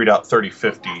Tech Readout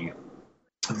 3050,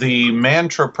 the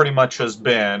mantra pretty much has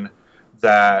been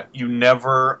that you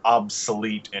never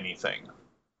obsolete anything.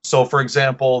 So, for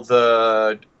example,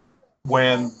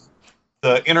 when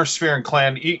the Inner Sphere and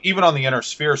Clan, even on the Inner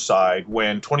Sphere side,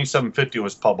 when 2750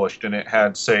 was published and it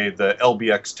had, say, the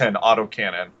LBX-10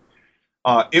 autocannon,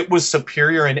 it was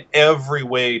superior in every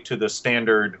way to the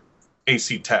standard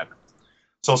AC-10.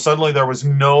 So suddenly there was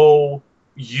no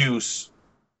use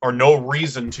or no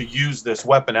reason to use this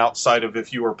weapon outside of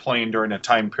if you were playing during a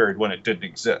time period when it didn't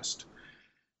exist.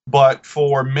 But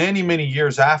for many, many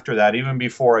years after that, even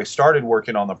before I started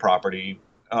working on the property,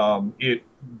 the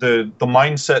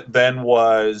mindset then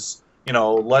was,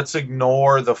 let's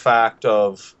ignore the fact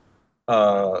of,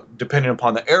 depending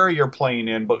upon the area you're playing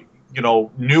in, but,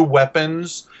 new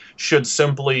weapons should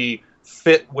simply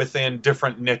fit within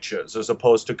different niches as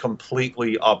opposed to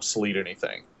completely obsolete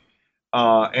anything.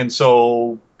 And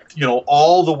so,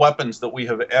 all the weapons that we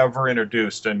have ever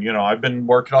introduced, and, I've been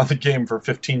working on the game for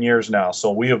 15 years now,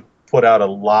 so we have put out a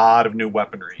lot of new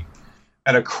weaponry.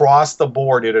 And across the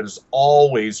board, it has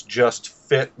always just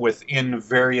fit within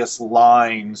various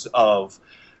lines of,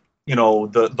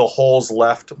 the holes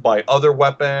left by other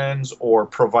weapons, or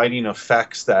providing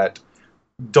effects that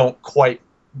don't quite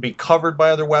be covered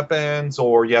by other weapons,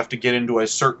 or you have to get into a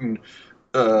certain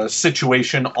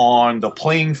situation on the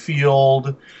playing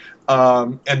field.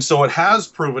 And so it has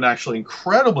proven actually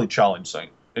incredibly challenging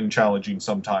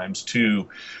sometimes to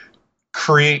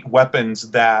create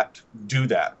weapons that do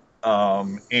that.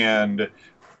 And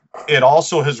it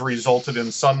also has resulted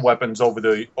in some weapons over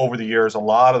the years. A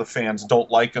lot of the fans don't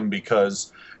like them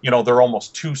because they're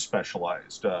almost too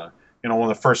specialized. One of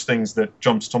the first things that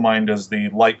jumps to mind is the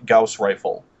light Gauss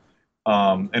rifle,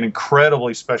 an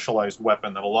incredibly specialized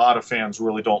weapon that a lot of fans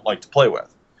really don't like to play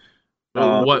with.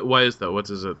 Why is that? What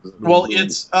is it? Well,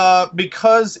 it's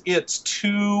because it's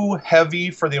too heavy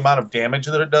for the amount of damage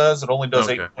that it does. It only does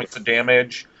 8 points of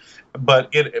damage, but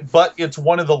it's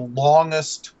one of the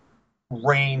longest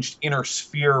ranged inner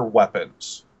sphere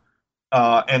weapons,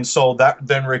 and so that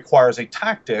then requires a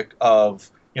tactic of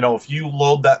if you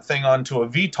load that thing onto a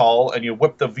VTOL and you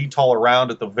whip the VTOL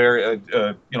around at the very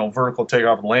vertical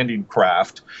takeoff and landing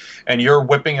craft, and you're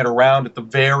whipping it around at the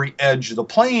very edge of the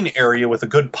plane area with a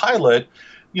good pilot,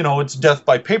 it's death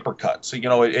by paper cut. So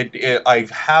I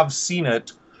have seen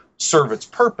it serve its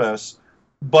purpose,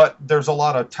 but there's a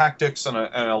lot of tactics and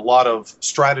a lot of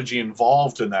strategy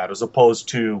involved in that, as opposed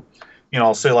to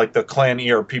say like the Clan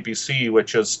ERPPC,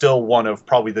 which is still one of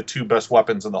probably the 2 best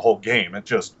weapons in the whole game. It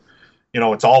just,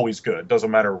 it's always good.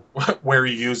 Doesn't matter where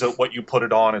you use it, what you put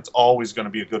it on, it's always going to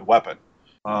be a good weapon.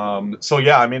 So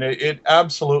yeah, I mean, it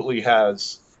absolutely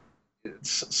has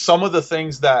some of the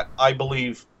things that I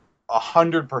believe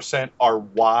 100% are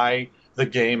why the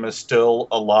game is still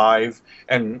alive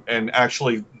and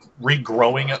actually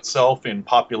regrowing itself in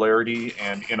popularity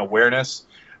and in awareness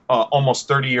almost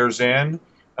 30 years in.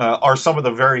 Are some of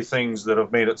the very things that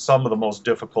have made it some of the most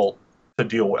difficult to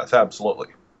deal with. Absolutely.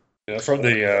 Yeah, from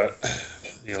the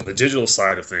the digital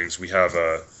side of things, we have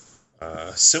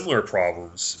similar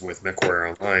problems with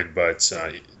MechWarrior Online, but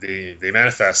they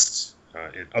manifest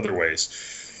in other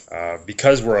ways.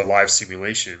 Because we're a live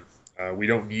simulation, we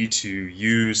don't need to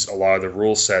use a lot of the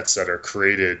rule sets that are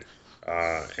created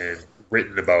and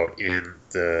written about in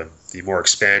the more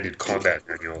expanded combat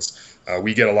manuals.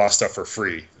 We get a lot of stuff for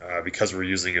free because we're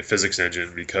using a physics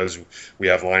engine, because we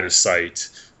have line of sight,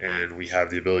 and we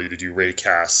have the ability to do ray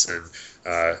casts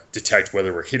and detect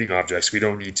whether we're hitting objects. We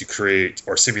don't need to create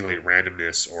or simulate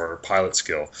randomness or pilot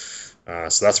skill.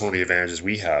 So that's one of the advantages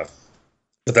we have.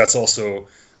 But that's also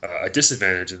a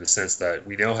disadvantage in the sense that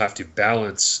we now have to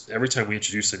balance every time we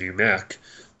introduce a new mech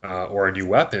or a new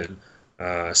weapon.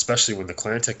 Especially when the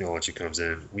clan technology comes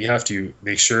in, we have to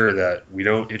make sure that we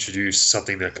don't introduce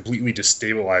something that completely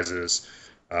destabilizes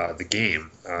the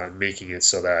game, making it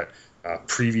so that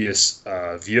previous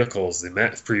vehicles,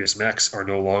 previous mechs, are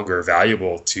no longer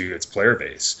valuable to its player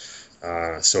base.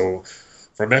 So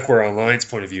from MechWarrior Online's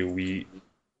point of view,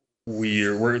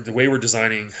 we're the way we're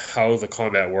designing how the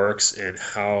combat works and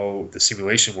how the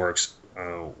simulation works,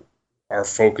 our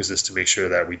focus is to make sure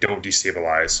that we don't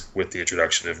destabilize with the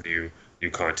introduction of new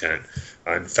content.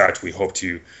 In fact, we hope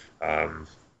to kind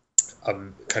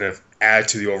of add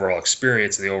to the overall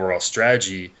experience and the overall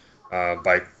strategy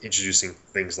by introducing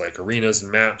things like arenas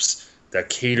and maps that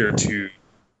cater to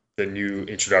the new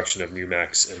introduction of new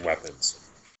mechs and weapons.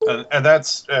 And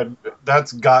that's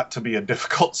got to be a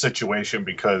difficult situation,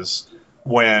 because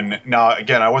now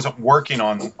again, I wasn't working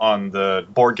on the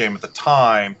board game at the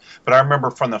time, but I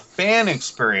remember from the fan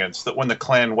experience that when the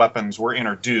clan weapons were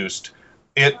introduced,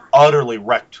 it utterly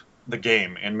wrecked the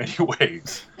game in many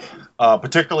ways,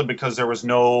 particularly because there was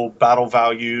no battle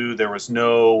value, there was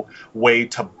no way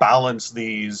to balance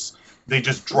these. They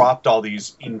just dropped all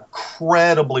these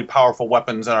incredibly powerful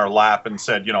weapons in our lap and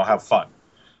said, have fun.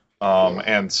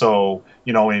 And so,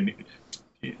 in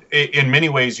many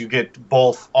ways, you get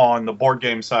both on the board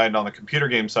game side and on the computer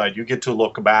game side, you get to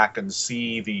look back and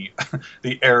see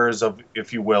the errors of,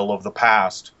 if you will, of the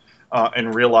past,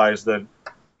 and realize that,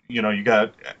 you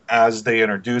got, as they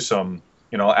introduce them,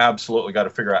 absolutely got to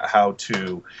figure out how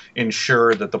to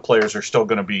ensure that the players are still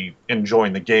going to be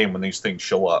enjoying the game when these things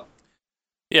show up.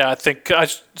 Yeah,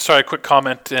 a quick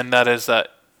comment, and that is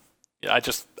that I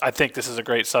think this is a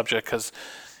great subject, because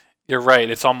you're right.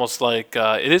 It's almost like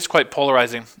it is quite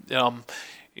polarizing.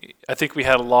 I think we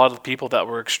had a lot of people that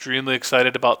were extremely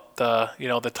excited about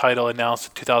the title announced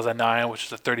in 2009, which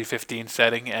is a 3015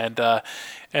 setting, and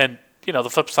the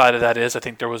flip side of that is I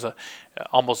think there was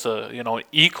almost a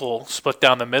equal split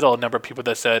down the middle, a number of people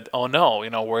that said, "Oh no,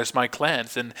 where's my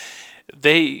clans?" And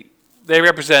they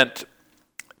represent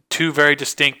two very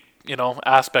distinct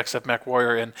aspects of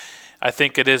MechWarrior, and I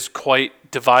think it is quite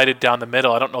divided down the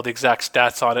middle. I don't know the exact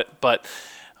stats on it, but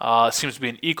it seems to be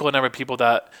an equal number of people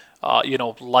that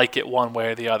like it one way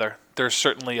or the other. There's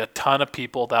certainly a ton of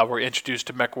people that were introduced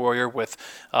to MechWarrior with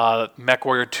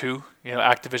MechWarrior 2,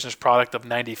 Activision's product of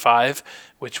 '95,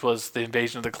 which was the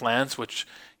Invasion of the Clans, which,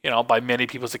 by many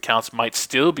people's accounts might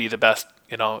still be the best,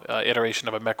 iteration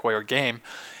of a MechWarrior game.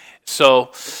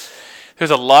 So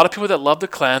there's a lot of people that love the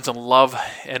clans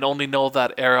and only know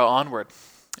that era onward.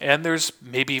 And there's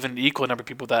maybe even an equal number of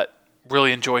people that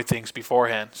really enjoy things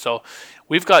beforehand. So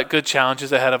we've got good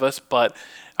challenges ahead of us, but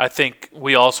I think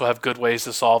we also have good ways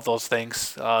to solve those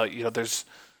things. We're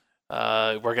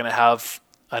going to have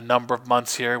a number of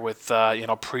months here with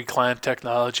pre-clan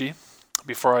technology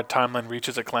before our timeline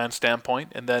reaches a clan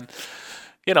standpoint, and then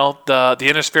the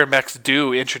Innisphere mechs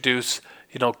do introduce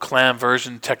clan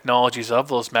version technologies of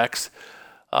those mechs,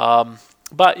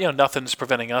 but nothing's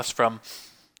preventing us from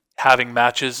having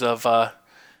matches of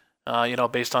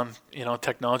based on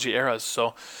technology eras.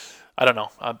 So I don't know.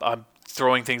 I'm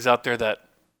throwing things out there that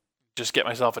just get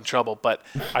myself in trouble, but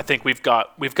I think we've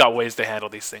got ways to handle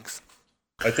these things.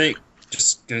 I think,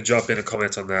 just gonna jump in and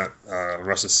comment on that,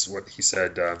 Russ, what he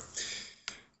said.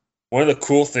 One of the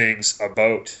cool things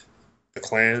about the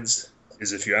clans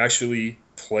is if you actually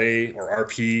play or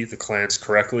RP the clans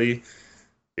correctly,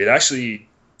 it actually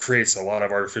creates a lot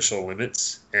of artificial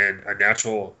limits and a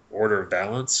natural order of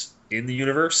balance in the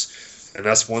universe. And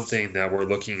that's one thing that we're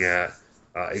looking at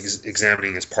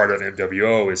examining as part of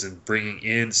MWO, is in bringing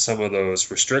in some of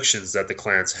those restrictions that the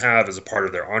clans have as a part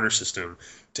of their honor system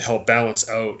to help balance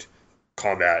out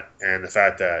combat and the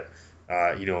fact that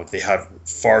they have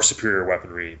far superior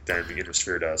weaponry than the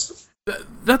Innisphere does.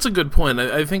 That's a good point.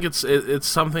 I think it's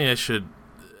something I should,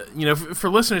 for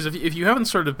listeners, if you haven't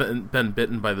sort of been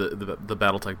bitten by the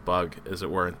BattleTech bug, as it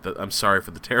were, I'm sorry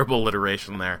for the terrible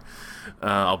alliteration there.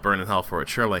 I'll burn in hell for it,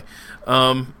 surely.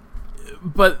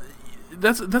 But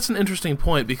that's an interesting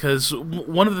point, because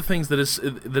one of the things that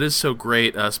is so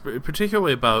great,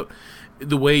 particularly about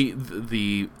the way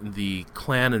the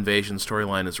clan invasion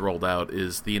storyline is rolled out,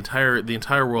 is the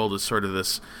entire world is sort of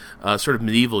this sort of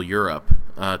medieval Europe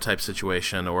type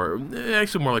situation, or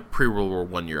actually more like pre-World War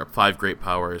I Europe, 5 great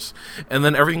powers, and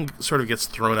then everything sort of gets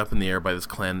thrown up in the air by this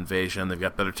clan invasion. They've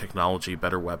got better technology,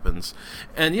 better weapons,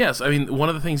 and yes, I mean, one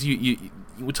of the things you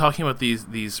we're talking about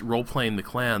these role-playing the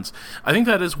clans, I think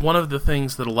that is one of the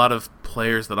things that a lot of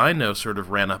players that I know sort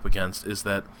of ran up against, is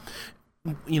that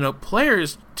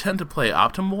players tend to play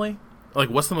optimally, like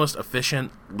what's the most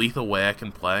efficient, lethal way I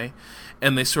can play,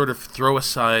 and they sort of throw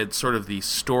aside sort of the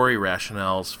story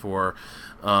rationales for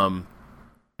a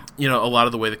lot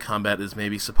of the way the combat is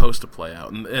maybe supposed to play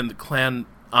out. And the Clan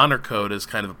Honor Code is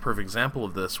kind of a perfect example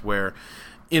of this, where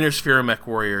Innisphere mech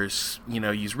warriors,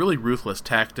 use really ruthless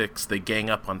tactics. They gang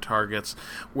up on targets,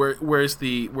 whereas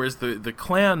the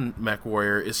clan mech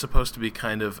warrior is supposed to be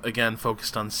kind of, again,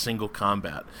 focused on single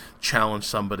combat, challenge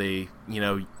somebody,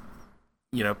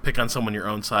 pick on someone your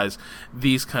own size,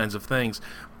 these kinds of things.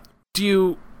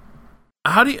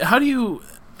 How do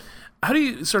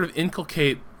you sort of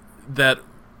inculcate that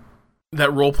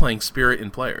role playing spirit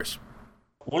in players?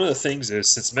 One of the things is,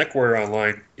 since MechWarrior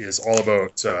Online is all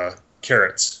about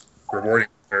carrots, rewarding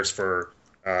players for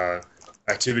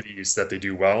activities that they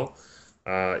do well,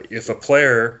 if a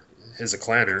player is a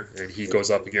clanner and he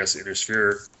goes up against an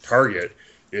Innisphere target,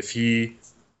 if he,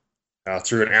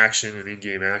 through an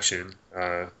in-game action,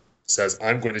 says,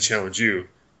 I'm going to challenge you,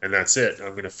 and that's it,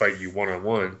 I'm going to fight you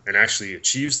one-on-one, and actually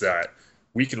achieves that,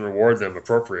 we can reward them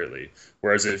appropriately.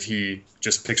 Whereas if he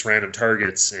just picks random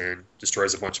targets and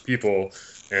destroys a bunch of people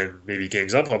and maybe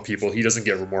gangs up on people, he doesn't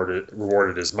get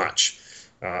rewarded as much.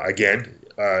 Again,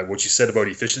 what you said about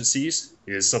efficiencies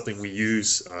is something we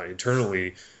use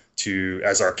internally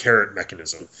as our carrot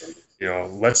mechanism.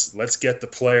 Let's get the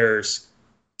players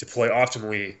to play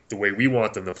optimally the way we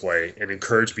want them to play, and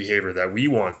encourage behavior that we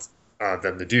want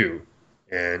them to do,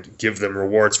 and give them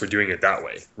rewards for doing it that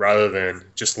way, rather than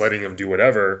just letting them do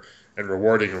whatever and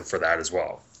rewarding them for that as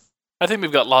well. I think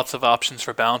we've got lots of options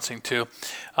for balancing too.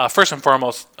 First and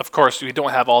foremost, of course, we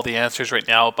don't have all the answers right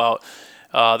now about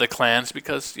the clans,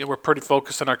 because we're pretty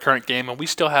focused on our current game, and we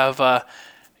still have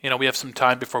we have some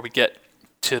time before we get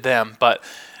to them. But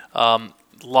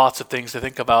lots of things to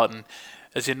think about, and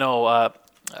as you know,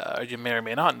 you may or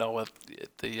may not know,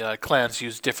 the clans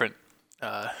use different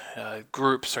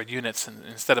groups or units, and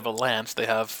instead of a lance, they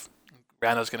have,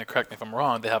 Rando's going to correct me if I'm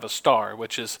wrong, they have a star,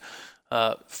 which is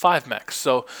 5 mechs.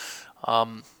 So,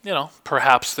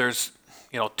 perhaps there's,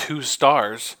 2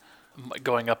 stars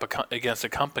going up against a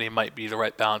company might be the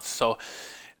right balance. So,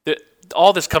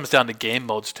 all this comes down to game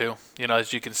modes too.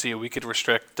 As you can see, we could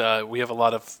restrict, we have a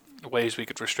lot of ways we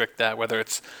could restrict that, whether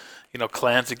it's,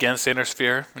 clans against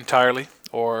Innisphere entirely,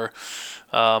 or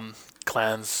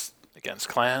clans against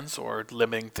clans, or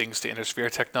limiting things to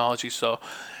Intersphere technology. So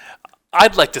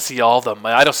I'd like to see all of them.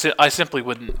 I simply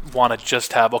wouldn't want to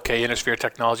just have, okay, Intersphere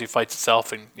technology fights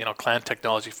itself and clan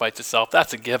technology fights itself.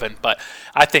 That's a given. But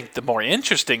I think the more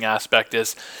interesting aspect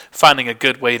is finding a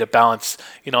good way to balance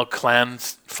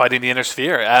clans fighting the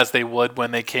Intersphere as they would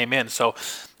when they came in. So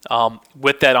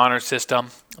with that honor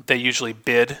system, they usually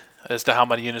bid as to how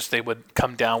many units they would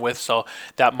come down with. So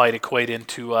that might equate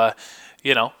into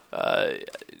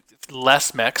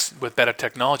less mechs with better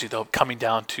technology, though, coming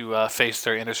down to face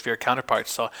their Intersphere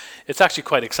counterparts. So it's actually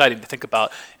quite exciting to think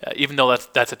about. Even though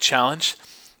that's a challenge,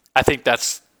 I think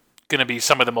that's going to be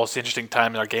some of the most interesting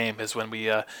time in our game is when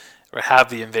we have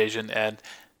the invasion and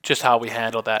just how we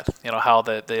handle that. How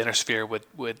the Intersphere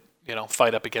would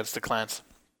fight up against the clans.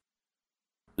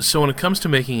 So when it comes to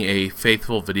making a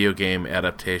faithful video game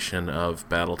adaptation of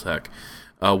BattleTech,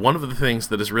 one of the things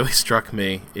that has really struck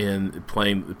me in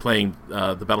playing the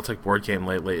BattleTech board game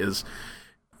lately is,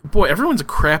 boy, everyone's a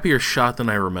crappier shot than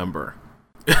I remember.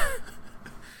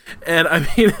 And I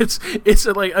mean, it's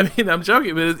like, I mean, I'm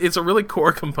joking, but it's a really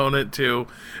core component to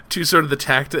sort of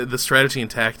the strategy and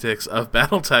tactics of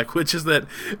BattleTech, which is that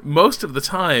most of the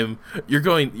time you're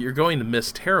going to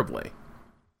miss terribly.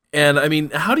 And I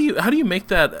mean, how do you make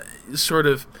that sort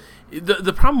of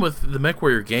the problem with the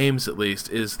MechWarrior games, at least,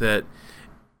 is that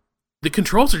the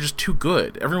controls are just too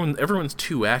good. Everyone's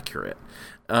too accurate.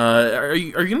 Are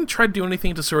you going to try to do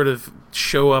anything to sort of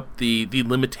show up the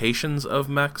limitations of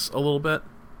mechs a little bit?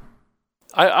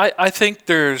 I think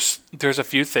there's a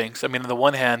few things. I mean, on the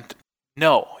one hand,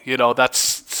 no, that's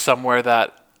somewhere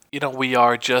that we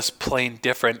are just plain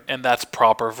different, and that's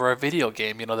proper for a video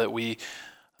game. That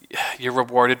you're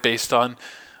rewarded based on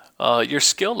your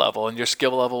skill level, and your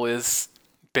skill level is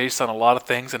based on a lot of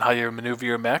things and how you maneuver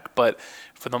your mech. But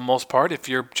for the most part, if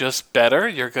you're just better,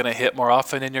 you're going to hit more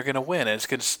often and you're going to win. And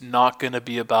it's not going to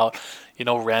be about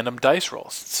random dice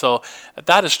rolls. So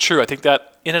that is true. I think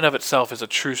that in and of itself is a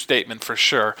true statement for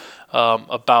sure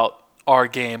about our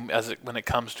game when it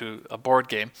comes to a board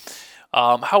game.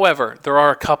 However, there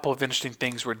are a couple of interesting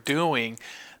things we're doing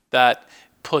that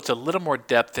puts a little more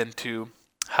depth into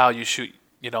how you shoot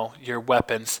your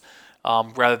weapons,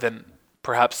 rather than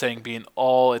perhaps saying being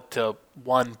all at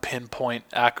one pinpoint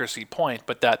accuracy point,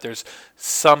 but that there's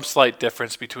some slight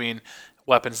difference between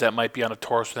weapons that might be on a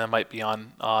torso that might be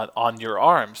on your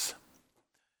arms.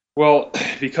 Well,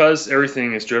 because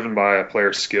everything is driven by a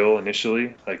player's skill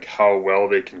initially, like how well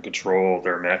they can control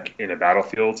their mech in a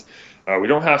battlefield, we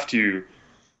don't have to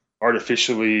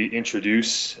artificially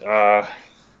introduce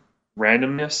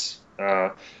randomness.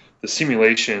 The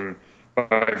simulation,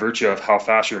 by virtue of how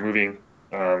fast you're moving,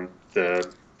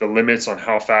 the limits on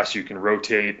how fast you can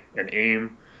rotate and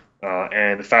aim,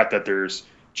 and the fact that there's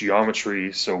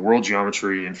geometry, so world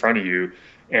geometry in front of you,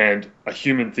 and a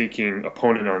human thinking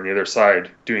opponent on the other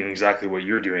side doing exactly what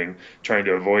you're doing, trying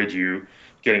to avoid you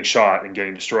getting shot and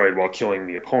getting destroyed while killing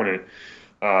the opponent.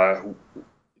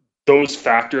 Those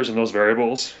factors and those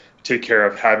variables take care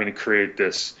of having to create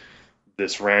this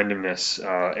randomness,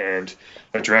 and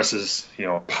addresses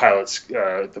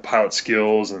the pilot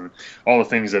skills and all the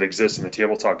things that exist in the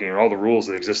tabletop game, all the rules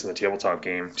that exist in the tabletop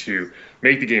game to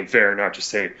make the game fair, not just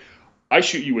say I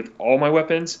shoot you with all my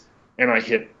weapons and I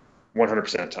hit 100%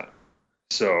 of the time.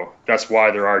 So that's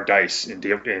why there are dice in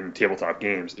tabletop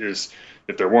games. Is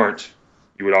if there weren't,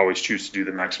 you would always choose to do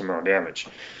the maximum amount of damage.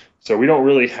 So we don't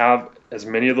really have as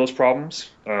many of those problems.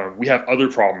 We have other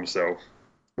problems though,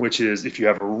 which is if you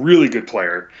have a really good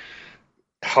player,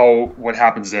 what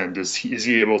happens then? Is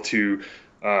he able to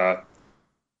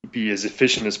be as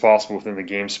efficient as possible within the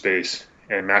game space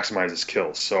and maximize his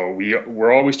kills? So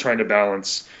we're always trying to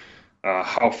balance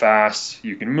how fast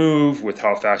you can move with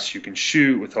how fast you can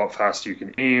shoot, with how fast you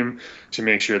can aim, to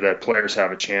make sure that players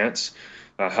have a chance,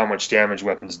 how much damage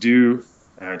weapons do,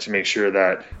 to make sure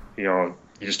that you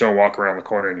just don't walk around the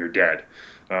corner and you're dead,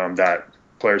 that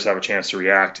players have a chance to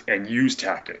react and use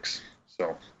tactics.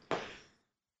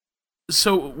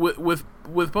 So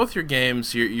with both your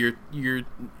games, you're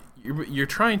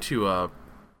trying to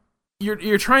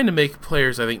you're trying to make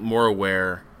players, I think, more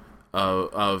aware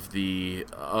of the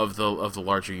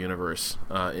larger universe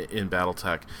in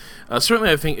BattleTech.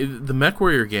 Certainly, I think the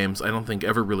MechWarrior games, I don't think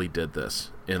ever really did this.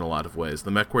 in a lot of ways.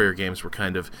 The MechWarrior games were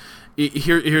kind of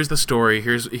here's the story,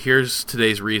 here's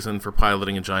today's reason for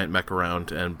piloting a giant mech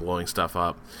around and blowing stuff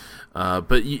up.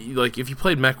 But if you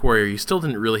played MechWarrior, you still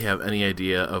didn't really have any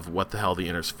idea of what the hell the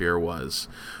Inner Sphere was,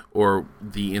 or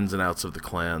the ins and outs of the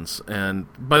clans. And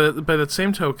by that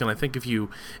same token, I think if you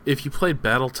played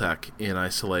BattleTech in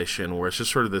isolation, where it's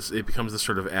just sort of it becomes this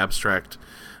sort of abstract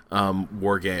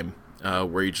war game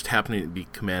where you just happen to be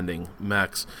commanding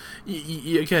mechs.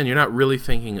 Again, you're not really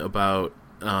thinking about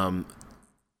the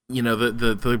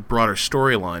broader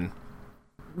storyline.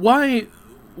 Why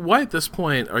at this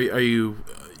point are you?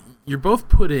 You're both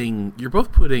putting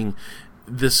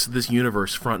this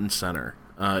universe front and center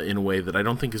in a way that I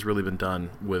don't think has really been done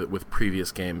with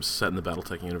previous games set in the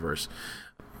BattleTech universe.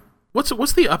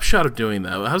 What's the upshot of doing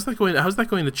that? How's that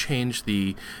going to change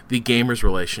the gamer's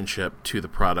relationship to the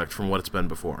product from what it's been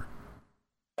before?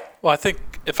 Well, I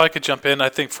think if I could jump in, I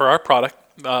think for our product,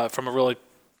 from a really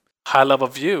high level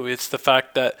view, it's the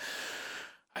fact that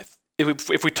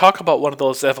if we talk about one of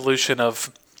those evolution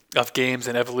of games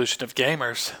and evolution of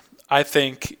gamers, I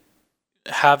think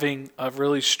having a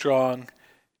really strong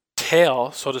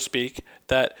tail, so to speak,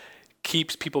 that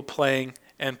keeps people playing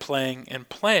and playing and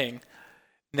playing,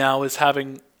 now is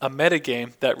having a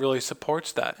metagame that really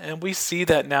supports that. And we see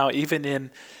that now even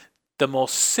in the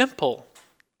most simple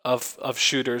of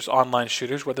shooters, online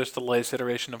shooters, whether it's the latest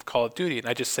iteration of Call of Duty. And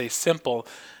I just say simple,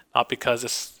 not because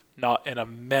it's not an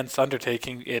immense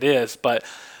undertaking, it is, but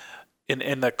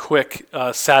in the quick,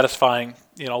 satisfying,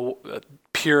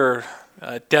 pure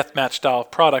deathmatch style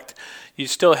product, you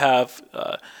still have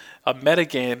a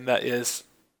metagame that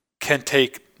can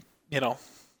take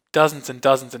dozens and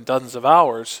dozens and dozens of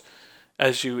hours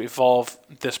as you evolve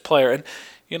this player. And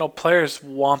players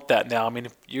want that now. I mean,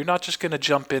 you're not just going to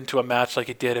jump into a match like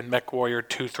you did in MechWarrior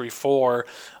 2, 3, 4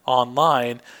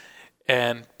 online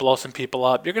and blow some people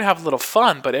up. You're going to have a little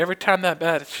fun, but every time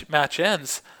that match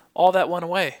ends, all that went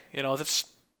away.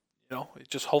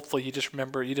 Hopefully you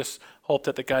just hope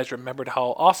that the guys remembered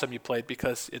how awesome you played,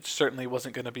 because it certainly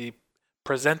wasn't going to be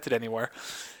presented anywhere.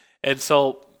 And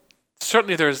so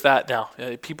certainly there's that now.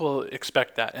 People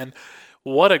expect that. And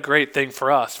what a great thing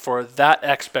for us, for that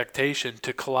expectation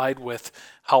to collide with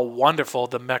how wonderful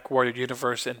the MechWarrior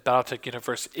universe and BattleTech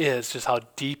universe is, just how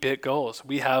deep it goes.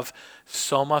 We have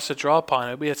so much to draw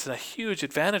upon. It's a huge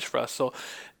advantage for us. So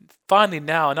finally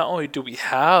now, not only do we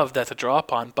have that to draw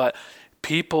upon, but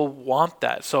people want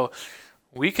that. So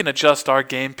we can adjust our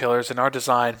game pillars and our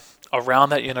design around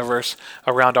that universe,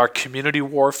 around our community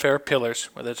warfare pillars,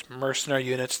 whether it's mercenary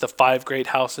units, the 5 great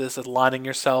houses, aligning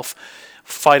yourself,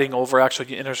 fighting over actual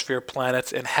Inner Sphere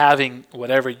planets, and having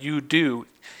whatever you do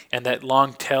and that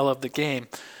long tail of the game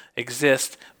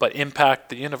exist but impact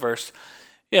the universe.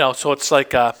 So it's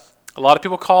like a lot of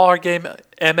people call our game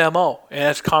MMO, and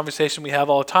it's a conversation we have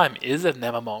all the time. Is it an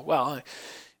MMO? Well,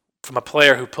 from a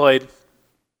player who played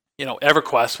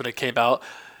EverQuest when it came out,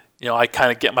 I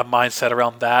kind of get my mindset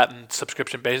around that and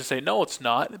subscription based and say, no, it's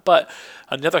not. But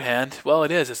on the other hand, well,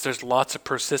 it is. There's lots of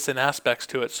persistent aspects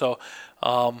to it. So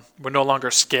we're no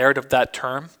longer scared of that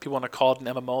term. People want to call it an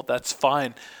MMO. That's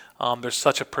fine. There's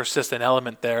such a persistent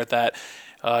element there that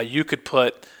you could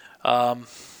put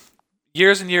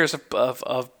years and years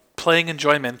of playing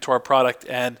enjoyment to our product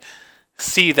and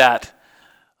see that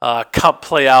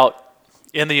play out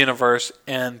in the universe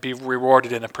and be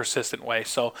rewarded in a persistent way.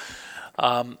 So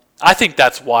I think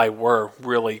that's why we're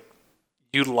really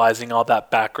utilizing all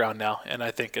that background now, and I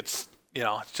think it's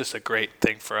just a great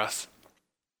thing for us.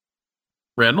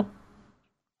 Randall?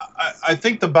 I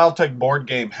think the BattleTech board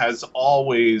game has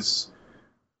always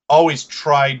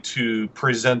tried to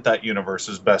present that universe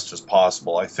as best as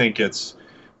possible. I think it's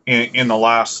in the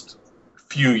last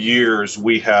few years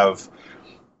we have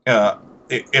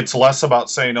it's less about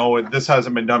saying, oh, this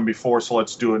hasn't been done before, so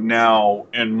let's do it now,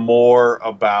 and more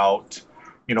about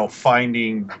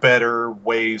finding better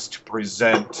ways to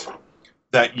present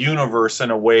that universe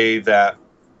in a way that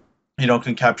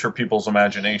can capture people's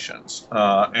imaginations.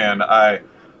 And I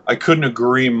couldn't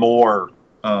agree more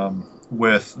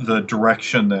with the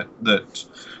direction that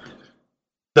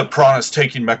Piranha's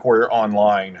taking MechWarrior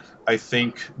Online. I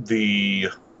think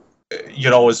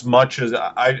as much as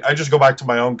I just go back to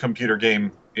my own computer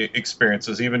game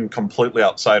experiences, even completely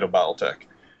outside of BattleTech.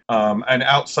 And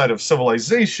outside of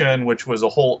Civilization, which was a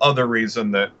whole other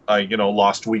reason that I,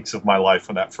 lost weeks of my life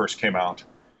when that first came out.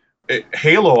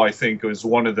 Halo, I think, was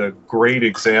one of the great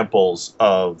examples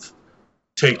of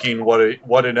taking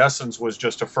what in essence was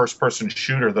just a first-person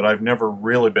shooter that I've never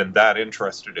really been that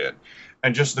interested in,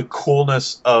 and just the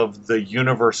coolness of the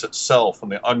universe itself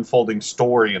and the unfolding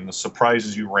story and the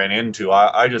surprises you ran into.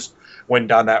 I just went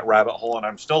down that rabbit hole, and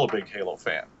I'm still a big Halo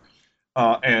fan.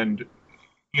 And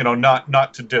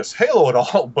not to diss Halo at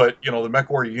all, but the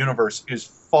MechWarrior universe is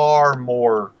far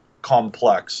more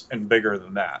complex and bigger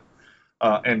than that.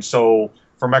 And so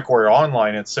for MechWarrior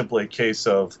Online, it's simply a case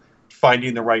of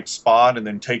finding the right spot and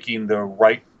then taking the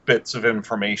right bits of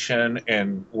information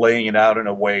and laying it out in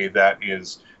a way that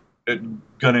is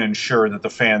going to ensure that the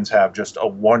fans have just a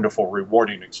wonderful,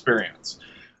 rewarding experience.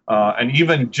 And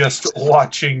even just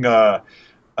watching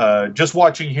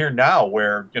here now,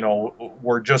 where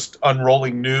we're just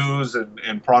unrolling news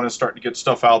and Prana's starting to get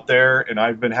stuff out there, and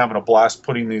I've been having a blast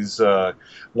putting these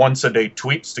once a day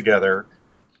tweets together.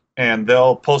 And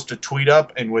they'll post a tweet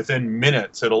up, and within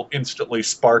minutes, it'll instantly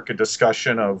spark a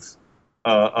discussion of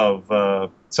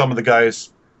some of the guys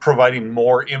providing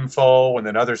more info, and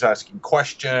then others asking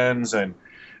questions,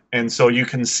 and so you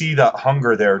can see that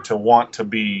hunger there to want to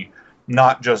be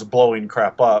not just blowing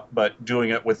crap up, but doing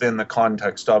it within the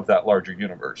context of that larger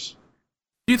universe.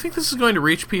 Do you think this is going to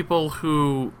reach people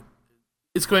who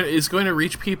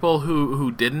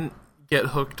who didn't get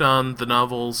hooked on the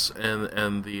novels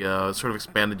and the sort of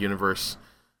expanded universe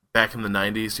back in the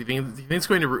 90s? Do you think it's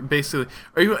going to basically...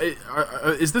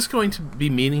 is this going to be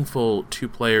meaningful to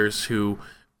players who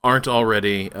aren't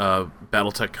already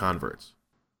BattleTech converts?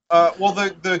 Well,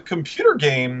 the computer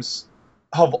games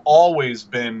have always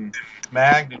been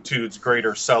magnitudes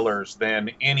greater sellers than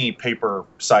any paper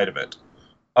side of it.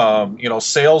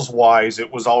 Sales-wise,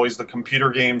 it was always the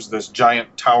computer games, this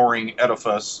giant towering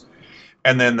edifice.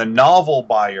 And then the novel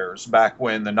buyers, back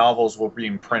when the novels were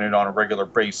being printed on a regular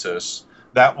basis,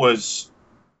 that was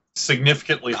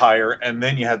significantly higher. And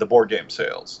then you had the board game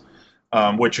sales,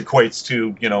 which equates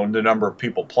to, the number of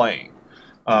people playing.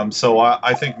 So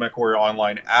I think MechWarrior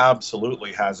Online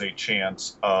absolutely has a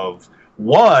chance of,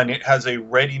 one, it has a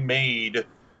ready-made,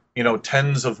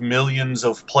 tens of millions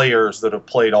of players that have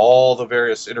played all the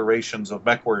various iterations of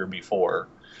MechWarrior before,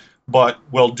 but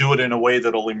we'll do it in a way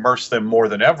that'll immerse them more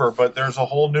than ever. But there's a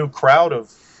whole new crowd of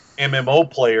MMO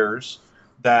players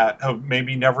that have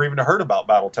maybe never even heard about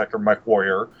BattleTech or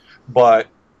MechWarrior, but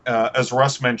as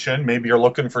Russ mentioned, maybe you're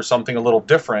looking for something a little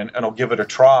different, and I'll give it a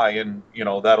try, and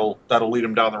that'll lead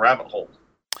them down the rabbit hole.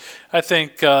 I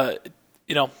think a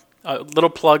little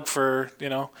plug for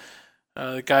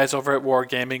the guys over at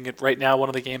Wargaming. Right now, one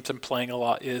of the games I'm playing a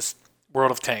lot is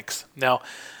World of Tanks. Now,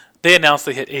 they announced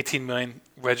they hit 18 million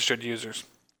registered users,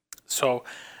 so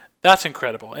that's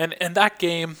incredible. And that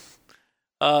game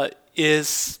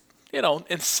is,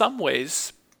 in some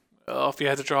ways, if you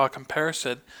had to draw a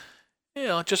comparison,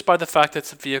 just by the fact that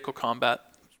it's a vehicle combat,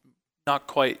 not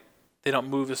quite. They don't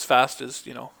move as fast as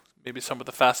maybe some of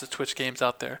the fastest Twitch games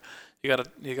out there. You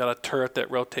got a turret that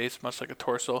rotates much like a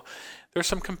torso. There's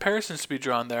some comparisons to be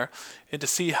drawn there, and to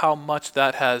see how much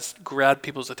that has grabbed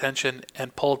people's attention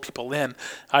and pulled people in,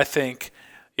 I think,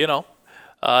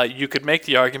 you could make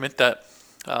the argument that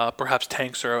perhaps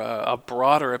tanks are a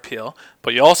broader appeal,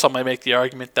 but you also might make the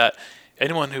argument that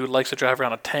anyone who likes to drive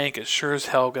around a tank is sure as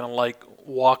hell going to like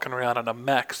walking around on a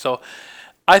mech. So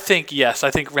I think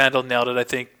Randall nailed it. I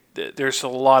think there's a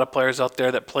lot of players out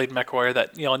there that played MechWarrior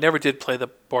that never did play the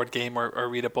board game or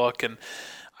read a book, and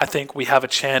I think we have a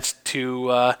chance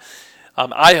to.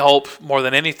 I hope more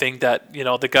than anything that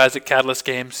the guys at Catalyst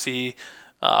Games see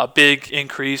a big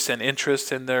increase in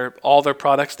interest in all their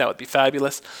products. That would be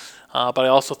fabulous. But I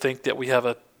also think that we have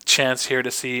a chance here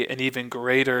to see an even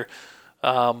greater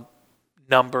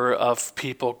number of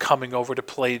people coming over to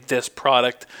play this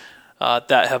product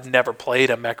that have never played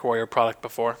a MechWarrior product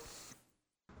before.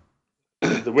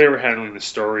 The way we're handling the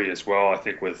story as well, I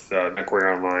think, with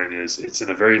MechWarrior Online is it's in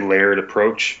a very layered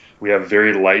approach. We have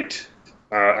very light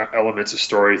elements of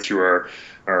story through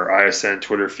our ISN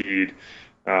Twitter feed.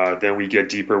 Then we get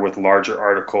deeper with larger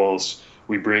articles.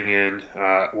 We bring in,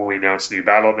 when we announce new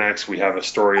battle mechs, we have a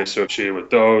story associated with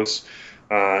those.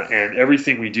 And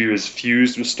everything we do is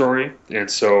fused with story. And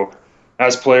so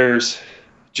as players,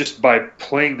 just by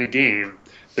playing the game,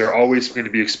 they're always going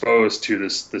to be exposed to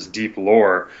this deep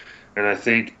lore. And I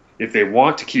think if they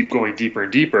want to keep going deeper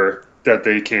and deeper, that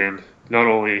they can not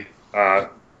only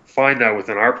find that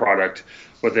within our product,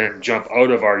 but then jump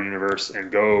out of our universe and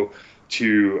go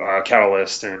to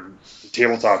Catalyst and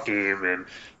Tabletop Game and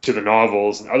to the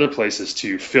novels and other places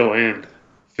to fill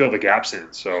the gaps in.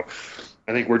 So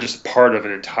I think we're just part of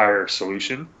an entire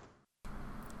solution.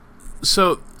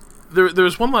 So There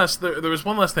was one last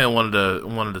thing I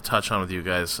wanted to touch on with you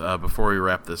guys before we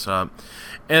wrap this up,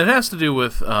 and it has to do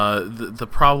with the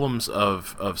problems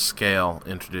of scale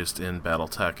introduced in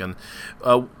BattleTech. And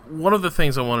one of the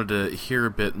things I wanted to hear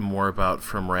a bit more about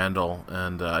from Randall,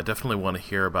 and I definitely want to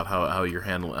hear about how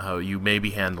you may be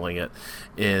handling it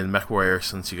in MechWarrior,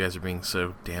 since you guys are being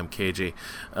so damn cagey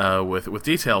with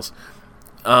details.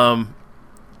 So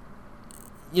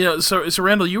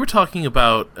Randall, you were talking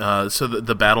about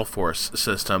the Battle Force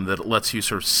system that lets you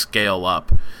sort of scale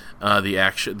up the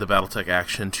BattleTech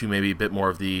action to maybe a bit more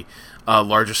of the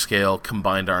larger scale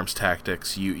combined arms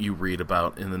tactics you read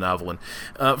about in the novel. And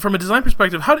from a design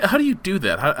perspective, how do you do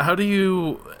that? How do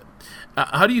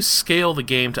you scale the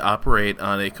game to operate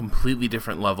on a completely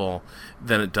different level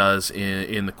than it does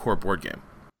in the core board game?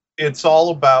 It's all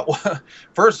about,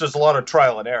 first, there's a lot of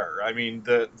trial and error. I mean,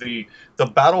 the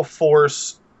Battle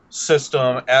Force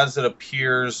system as it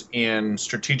appears in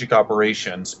Strategic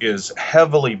Operations is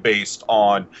heavily based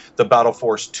on the Battle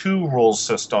Force 2 rules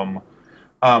system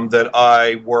that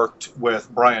I worked with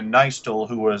Brian Neistel,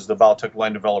 who was the BattleTech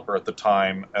line developer at the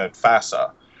time at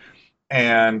FASA.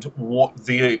 And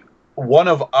one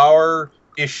of our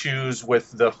issues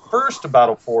with the first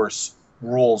Battle Force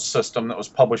rules system that was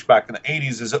published back in the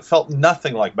 80s is it felt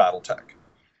nothing like BattleTech.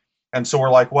 And so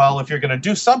we're like, well, if you're going to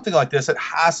do something like this, it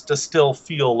has to still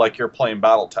feel like you're playing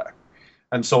BattleTech.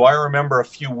 And so I remember a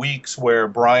few weeks where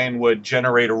Brian would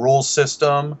generate a rules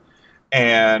system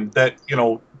and that,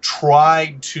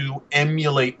 tried to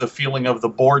emulate the feeling of the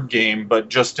board game, but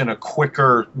just in a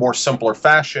quicker, more simpler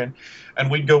fashion.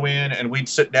 And we'd go in and we'd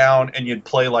sit down and you'd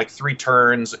play like 3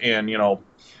 turns in,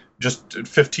 just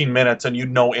 15 minutes, and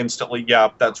you'd know instantly, yeah,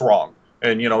 that's wrong.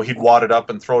 And, he'd wad it up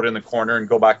and throw it in the corner and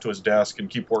go back to his desk and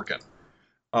keep working.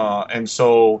 And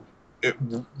so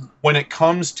when it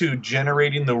comes to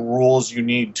generating the rules you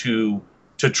need to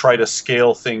try to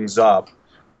scale things up,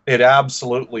 it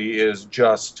absolutely is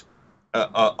just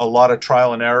a lot of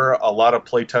trial and error, a lot of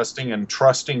play testing, and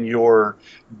trusting your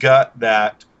gut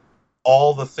that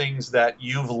all the things that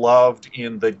you've loved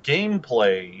in the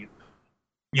gameplay,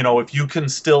 if you can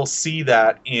still see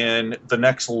that in the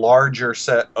next larger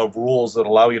set of rules that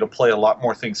allow you to play a lot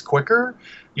more things quicker,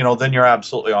 then you're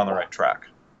absolutely on the right track.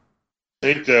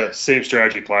 I think the same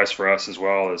strategy applies for us as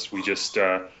well. As we just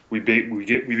we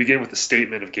begin with a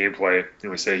statement of gameplay,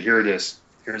 and we say, here it is.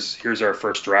 Here's our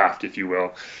first draft, if you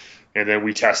will, and then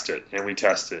we test it, and we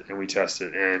test it, and we test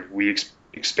it, and we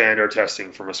expand our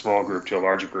testing from a small group to a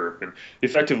larger group, and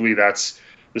effectively that's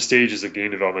the stages of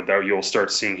game development that you'll start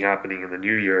seeing happening in the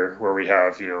new year, where we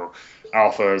have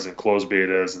alphas and closed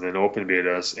betas and then open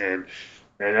betas, and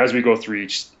as we go through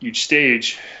each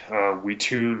stage, we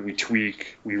tune, we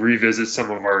tweak, we revisit some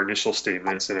of our initial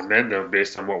statements and amend them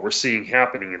based on what we're seeing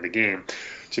happening in the game,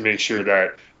 to make sure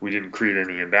that we didn't create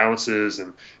any imbalances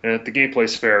and that the gameplay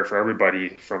is fair for everybody,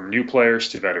 from new players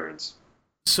to veterans.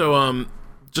 So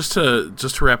just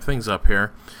to wrap things up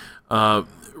here.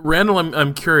 Randall,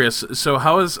 I'm curious. So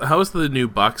how is the new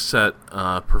box set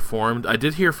performed? I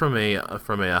did hear from a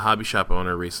hobby shop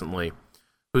owner recently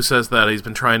who says that he's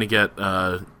been trying to get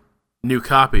new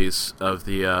copies of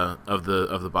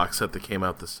the box set that came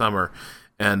out this summer,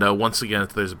 and once again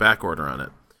there's a back order on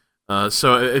it.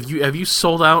 So have you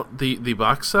sold out the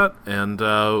box set, and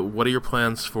what are your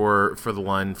plans for the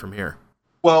line from here?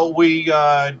 Well, we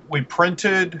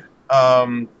printed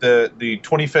the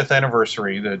 25th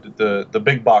anniversary, the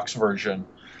big box version.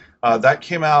 That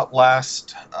came out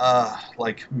last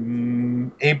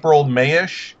April,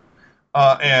 May-ish,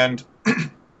 and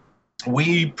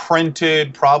we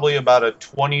printed probably about a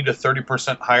 20 to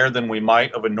 30% higher than we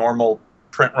might of a normal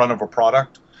print run of a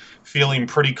product, feeling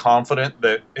pretty confident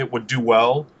that it would do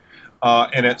well,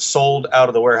 and it sold out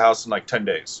of the warehouse in like 10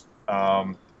 days.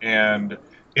 And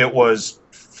it was,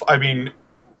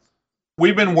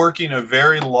 we've been working a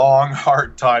very long,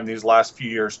 hard time these last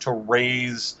few years to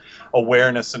raise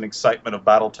awareness and excitement of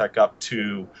BattleTech up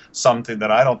to something that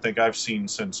I don't think I've seen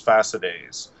since FASA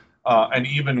days. And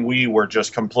even we were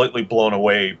just completely blown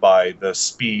away by the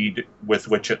speed with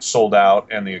which it sold out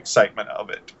and the excitement of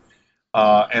it.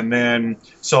 And then,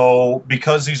 so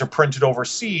because these are printed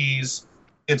overseas,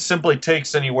 it simply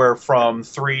takes anywhere from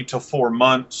 3 to 4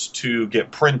 months to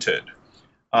get printed.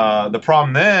 The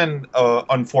problem then,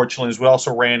 unfortunately, is we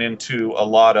also ran into a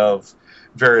lot of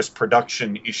various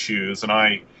production issues, and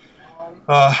I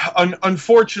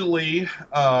unfortunately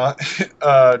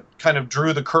kind of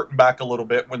drew the curtain back a little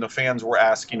bit when the fans were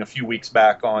asking a few weeks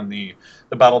back on the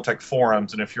BattleTech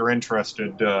forums, and if you're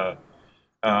interested,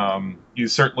 you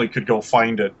certainly could go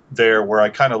find it there, where I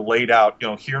kind of laid out,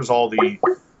 here's all the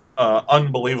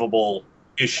unbelievable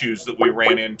issues that we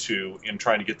ran into in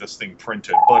trying to get this thing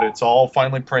printed. But it's all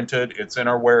finally printed. It's in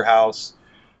our warehouse.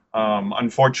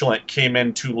 Unfortunately, it came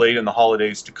in too late in the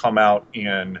holidays to come out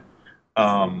in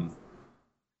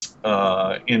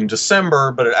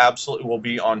December, but it absolutely will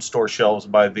be on store shelves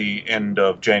by the end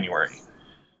of January.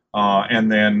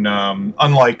 And then,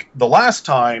 unlike the last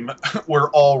time,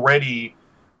 we're already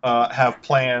have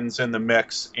plans in the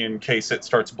mix in case it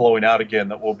starts blowing out again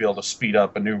that we'll be able to speed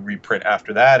up a new reprint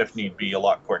after that if need be a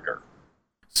lot quicker.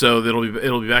 So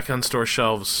it'll be back on store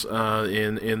shelves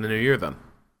in the new year then.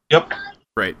 Yep.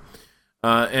 Great.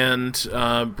 And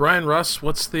Brian Russ,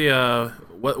 what's the ETA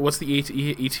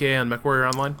on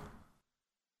MechWarrior Online?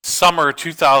 Summer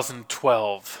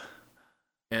 2012.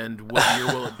 And what year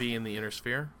will it be in the Inner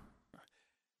Sphere?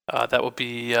 That will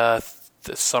be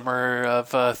the summer of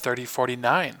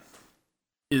 3049.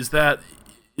 Is that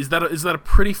a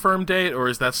pretty firm date, or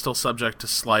is that still subject to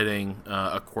sliding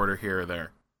a quarter here or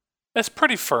there? It's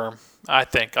pretty firm, I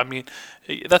think. I mean,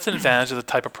 that's an advantage of the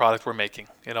type of product we're making.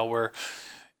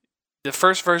 The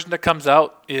first version that comes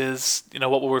out is,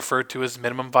 what we'll refer to as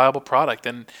minimum viable product,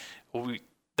 and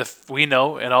we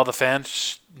know, and all the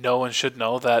fans know and should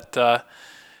know that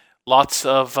lots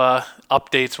of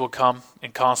updates will come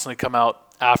and constantly come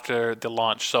out after the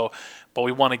launch. But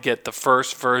we want to get the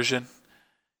first version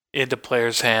into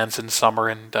players' hands in summer,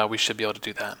 and we should be able to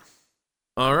do that.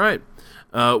 All right.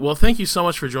 Well, thank you so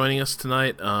much for joining us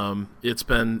tonight. It's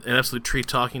been an absolute treat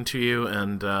talking to you,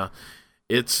 and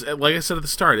it's like I said at the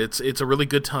start, it's a really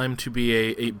good time to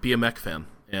be a mech fan,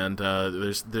 and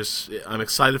I'm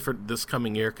excited for this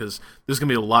coming year because there's going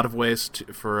to be a lot of ways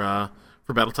for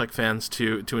BattleTech fans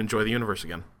to enjoy the universe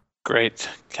again. Great,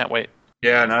 can't wait.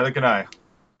 Yeah, neither can I.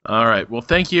 All right, well,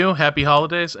 thank you. Happy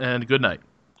holidays and good night.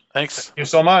 Thanks. Thank you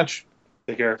so much.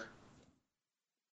 Take care.